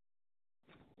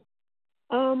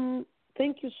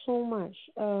 Thank you so much.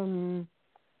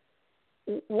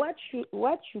 What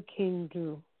you can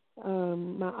do,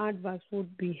 my advice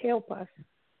would be help us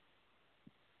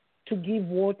to give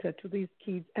water to these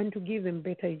kids and to give them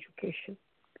better education.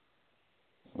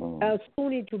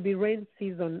 Soon it will be rain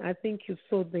season. I think you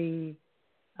saw the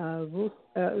roof,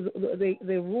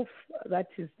 the roof that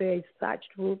is there is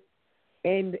thatched roof.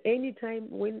 And anytime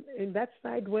when in that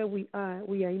side where we are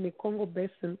in the Congo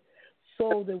Basin,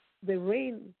 so the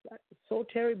rain is so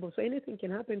terrible. So anything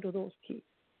can happen to those kids.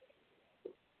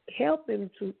 Help them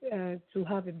to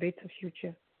have a better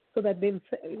future, so that then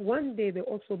one day they'll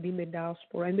also be in the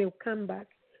diaspora and they'll come back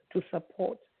to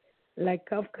support, like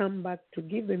I've come back to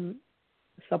give them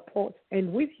support.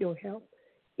 And with your help,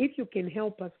 if you can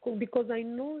help us, because I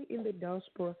know in the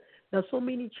diaspora there's so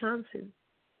many chances.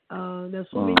 There's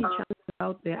so many chances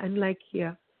out there, unlike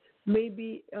here.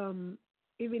 Maybe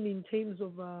even in terms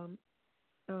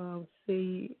of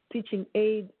say teaching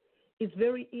aid, it's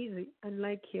very easy,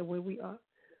 unlike here where we are.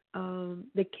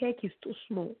 The cake is too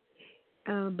small.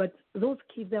 But those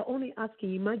kids are only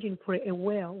asking, imagine for a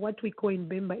well, what we call in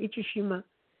Bemba, Ichishima.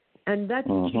 And that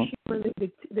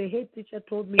Ichishima, the head teacher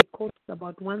told me it costs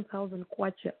about 1,000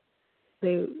 kwacha.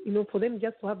 For them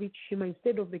just to have Ichishima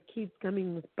instead of the kids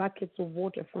coming with buckets of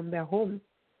water from their home.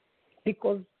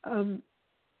 Because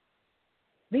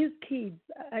these kids,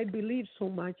 I believe so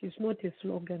much, it's not a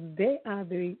slogan. They are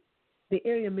the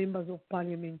area members of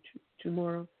parliament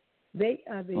tomorrow. They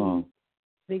are the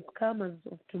comers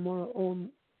of tomorrow, or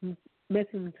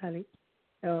mentally.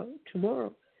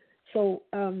 tomorrow. So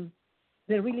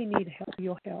they really need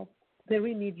your help. They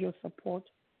really need your support.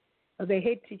 The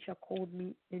head teacher called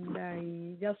me, and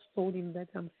I just told him that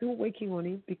I'm still working on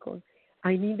it because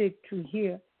I needed to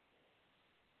hear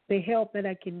the help that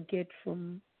I can get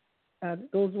from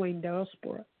those who are in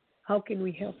diaspora. How can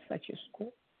we help such a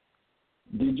school?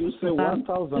 Did you say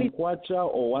 1,000 kwacha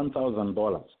or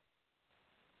 $1,000?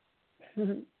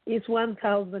 It's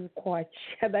 1,000 kwacha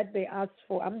that they asked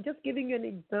for. I'm just giving you an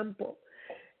example.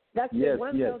 That's yes,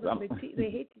 1,000. Yes. The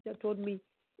head teacher told me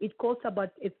it costs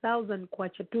about 1,000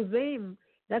 kwacha. To them,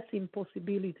 that's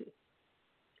impossibility.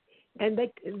 And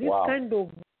that this kind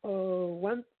of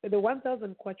the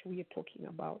 1,000 kwacha we are talking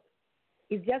about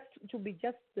is just to be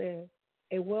just a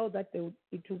well that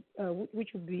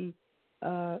which will be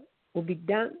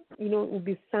done, will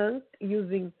be sunk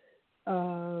using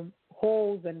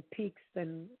holes and picks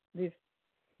and this.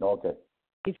 Okay.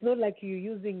 It's not like you're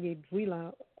using a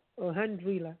driller or hand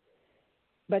driller,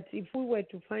 but if we were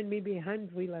to find maybe a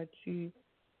hand driller to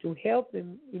help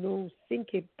them,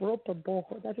 sink a proper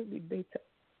borehole, that would be better.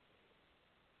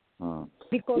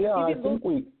 Because I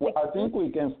think we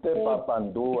can step up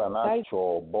and do an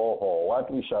actual borehole.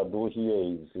 What we shall do here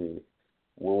is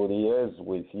we'll liaise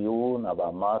with you,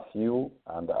 Naba Matthew,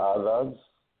 and others,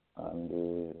 and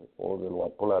all the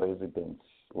Luapula residents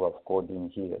who have called in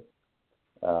here.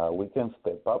 We can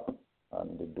step up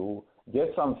and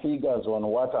get some figures on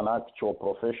what an actual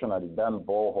professionally done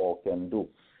borehole can do.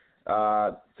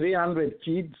 300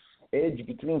 kids aged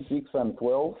between 6 and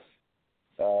 12.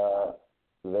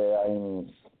 They are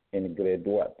in grade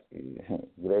what?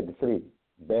 Grade 3.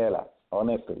 Bella,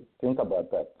 honestly. Think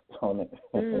about that.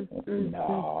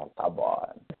 No, come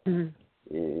on.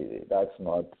 That's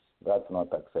not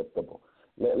acceptable.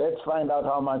 Let's find out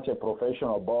how much a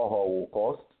professional borehole will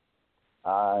cost,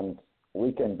 and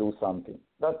we can do something.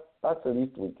 That's the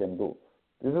least we can do.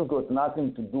 This has got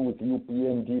nothing to do with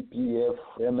UPND, PF,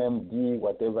 MMD,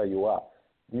 whatever you are.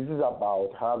 This is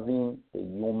about having a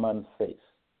human face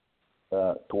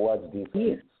towards these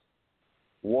kids.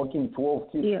 Walking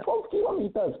 12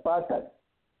 kilometers per time.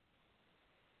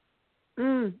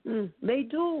 They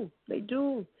do.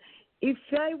 If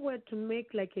I were to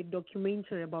make like a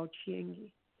documentary about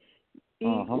Chiengi,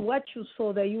 what you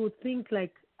saw there, you would think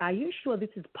like, are you sure this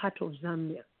is part of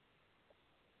Zambia?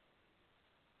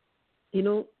 A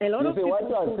lot of people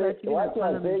what you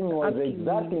are saying was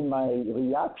exactly my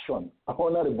reaction,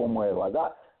 Honorable Mwelwa.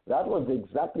 That was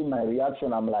exactly my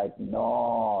reaction. I'm like,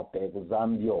 no, take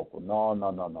Zambia. No.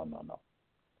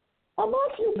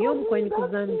 Matthew told me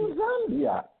that's in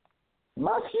Zambia.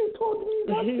 Matthew told me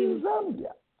that's in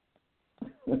Zambia.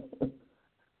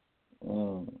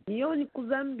 You're in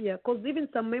Zambia, because even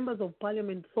some members of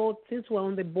parliament thought since we're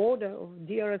on the border of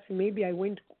DRC, maybe I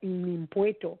went in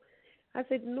Puerto. I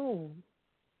said, no,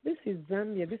 this is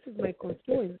Zambia. This is my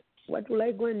constituency. What will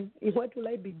I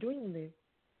be doing there?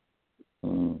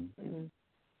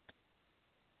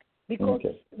 Because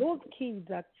those kids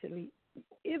actually,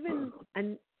 even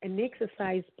an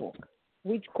exercise book,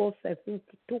 which costs I think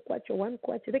 2 kwacha, 1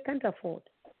 kwacha, they can't afford.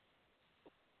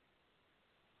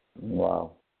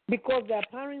 Wow. Because their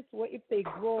parents, if they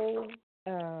grow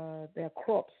their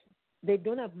crops, they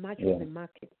don't have much in the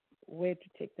market where to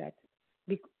take that.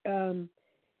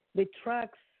 The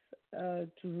trucks to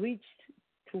reach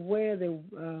to where they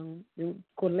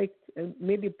collect,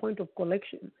 maybe a point of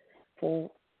collection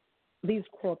for these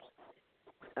crops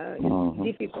is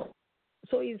difficult.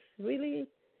 So it's really,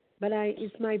 but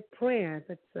it's my prayer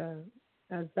that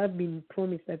as I've been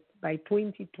promised that by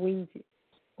 2020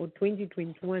 or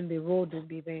 2021 the road will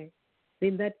be there.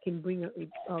 Then that can bring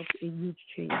out a huge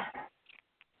change.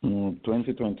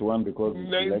 2021 because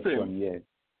it's election year.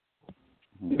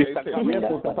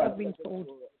 I've been told.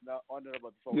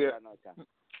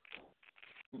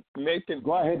 Nathan,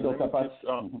 go ahead, Dr. Pat.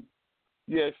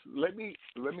 Yes, let me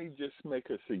just make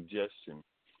a suggestion.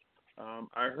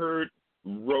 I heard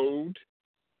road,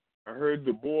 I heard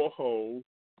the borehole,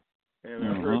 and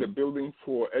I heard a building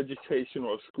for education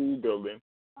or school building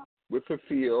with a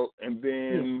field, and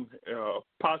then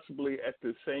possibly at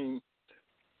the same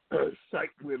site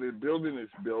where the building is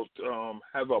built,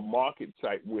 have a market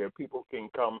site where people can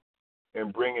come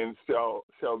and bring and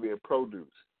sell their produce.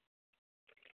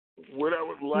 What I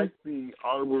would like the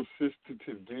Honorable Sister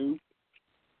to do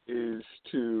is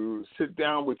to sit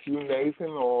down with you, Nathan,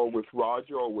 or with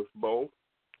Roger, or with both,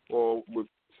 or with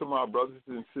some of our brothers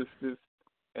and sisters,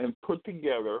 and put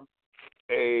together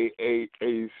a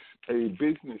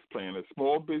business plan, a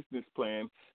small business plan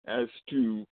as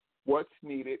to what's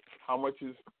needed, how much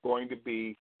is going to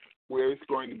be, where it's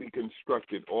going to be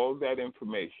constructed, all that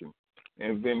information,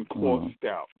 and then cost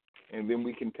out, and then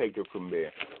we can take it from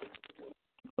there.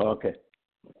 Okay.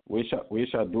 We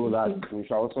shall do that. We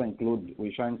shall also include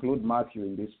Matthew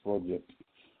in this project,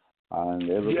 and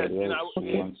everybody else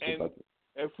who wants to participate.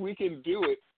 If we can do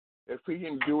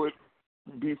it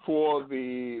before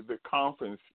the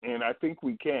conference, and I think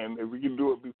we can. If we can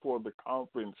do it before the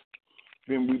conference,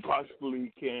 then we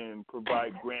possibly can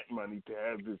provide grant money to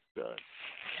have this done,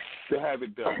 to have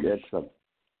it done. Excellent.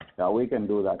 Yeah, we can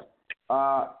do that.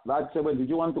 Did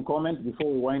you want to comment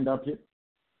before we wind up here?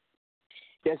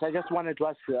 Yes, I just wanted to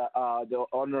ask the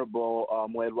Honorable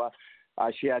Mwelwa.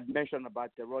 She had mentioned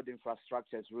about the road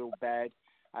infrastructure is real bad,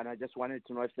 and I just wanted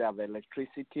to know if they have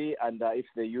electricity and if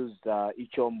they use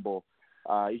Ichombo.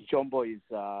 Ichombo is,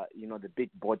 the big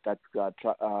boat that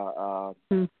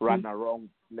run around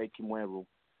Lake Mweru.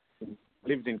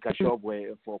 Lived in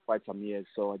Kashobwe for quite some years,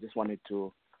 so I just wanted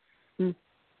to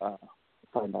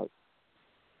find out.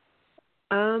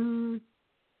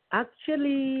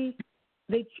 Actually,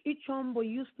 the Ichombo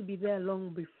used to be there long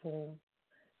before,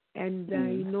 and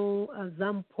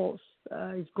Zampos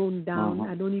is going down.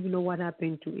 I don't even know what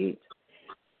happened to it.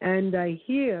 And I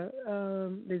hear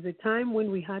there's a time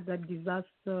when we had that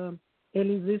disaster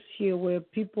early this year where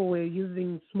people were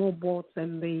using small boats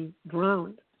and they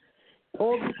drowned,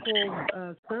 all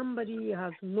because somebody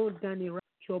has not done a right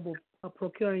job of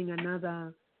procuring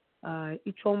another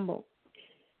Ichombo.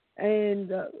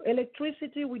 And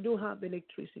electricity, we do have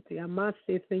electricity. I must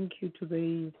say thank you to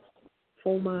the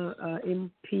former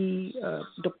MP,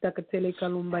 Dr. Katele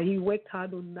Kalumba. He worked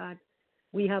hard on that.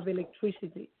 We have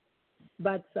electricity.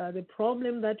 But the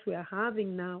problem that we are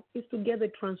having now is to get the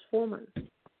transformers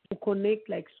to connect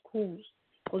like schools.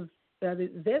 Because the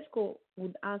ZESCO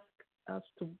would ask us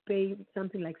to pay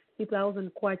something like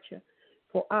 60,000 kwacha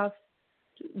for us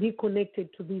to be connected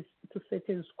to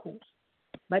certain schools.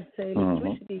 But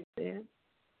electricity is there.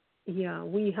 Yeah,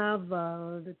 we have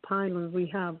the pylons, we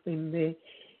have them there.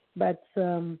 But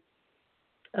the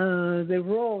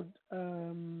road,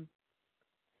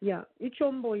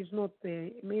 Ichombo is not there.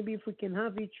 Maybe if we can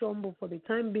have Ichombo for the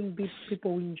time being,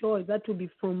 people enjoy, that will be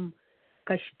from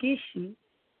Kashkishi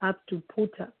up to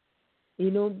Puta.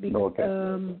 It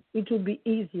will be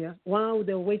easier while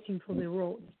they're waiting for the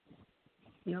road.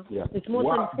 Yeah. It's more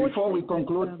unfortunate. Before we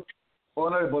conclude,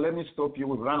 Honorable, let me stop you.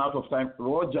 We've run out of time.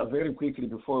 Roger, very quickly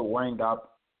before we wind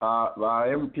up, our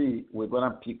MP, we're going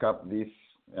to pick up this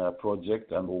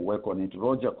project and we'll work on it.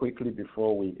 Roger, quickly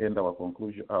before we end our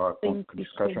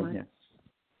discussion here.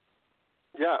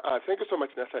 Yeah, thank you so much,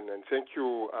 Nathan, and thank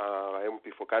you,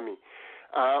 MP, for coming.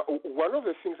 One of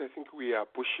the things I think we are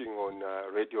pushing on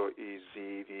radio is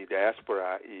the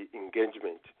diaspora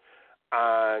engagement.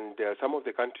 And some of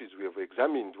the countries we have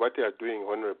examined what they are doing,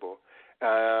 Honorable.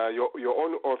 Your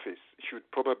own office should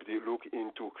probably look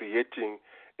into creating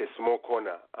a small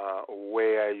corner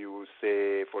where you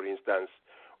say, for instance,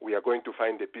 we are going to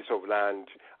find a piece of land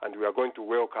and we are going to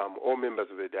welcome all members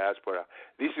of the diaspora.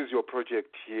 This is your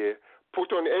project here.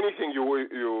 Put on anything you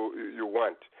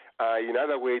want. In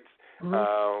other words,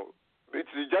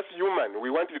 it's just human.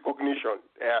 We want recognition.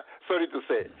 Sorry to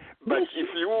say, but if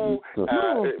you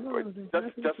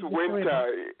just went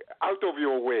out of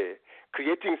your way,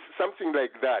 creating something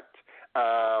like that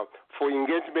for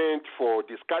engagement, for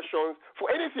discussions, for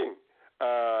anything,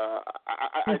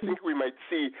 I think we might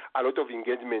see a lot of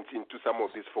engagement into some of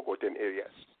these forgotten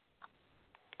areas.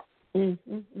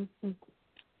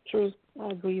 True, I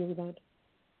agree with that.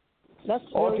 That's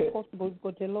very possible. We've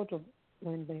got a lot of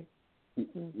land there.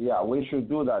 Yeah, we should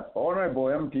do that. Honorable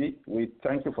MP, we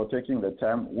thank you for taking the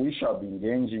time. We shall be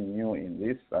engaging you in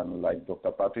this, and like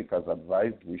Dr. Patrick has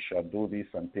advised, we shall do this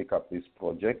and take up this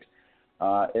project.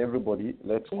 Everybody,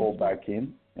 let's go back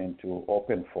in into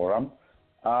open forum.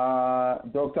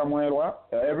 Dr. Mwelwa,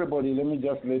 everybody, let me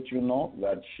just let you know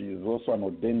that she is also an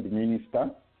ordained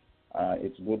minister.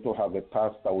 It's good to have a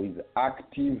pastor who is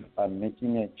active and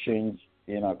making a change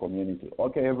in our community.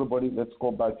 Okay, everybody, let's go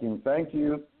back in. Thank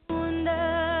you.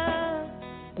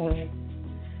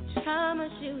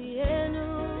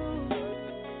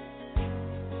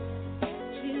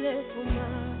 Chile fuma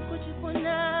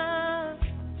kuchipona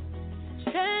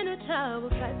chenu tabu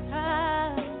kata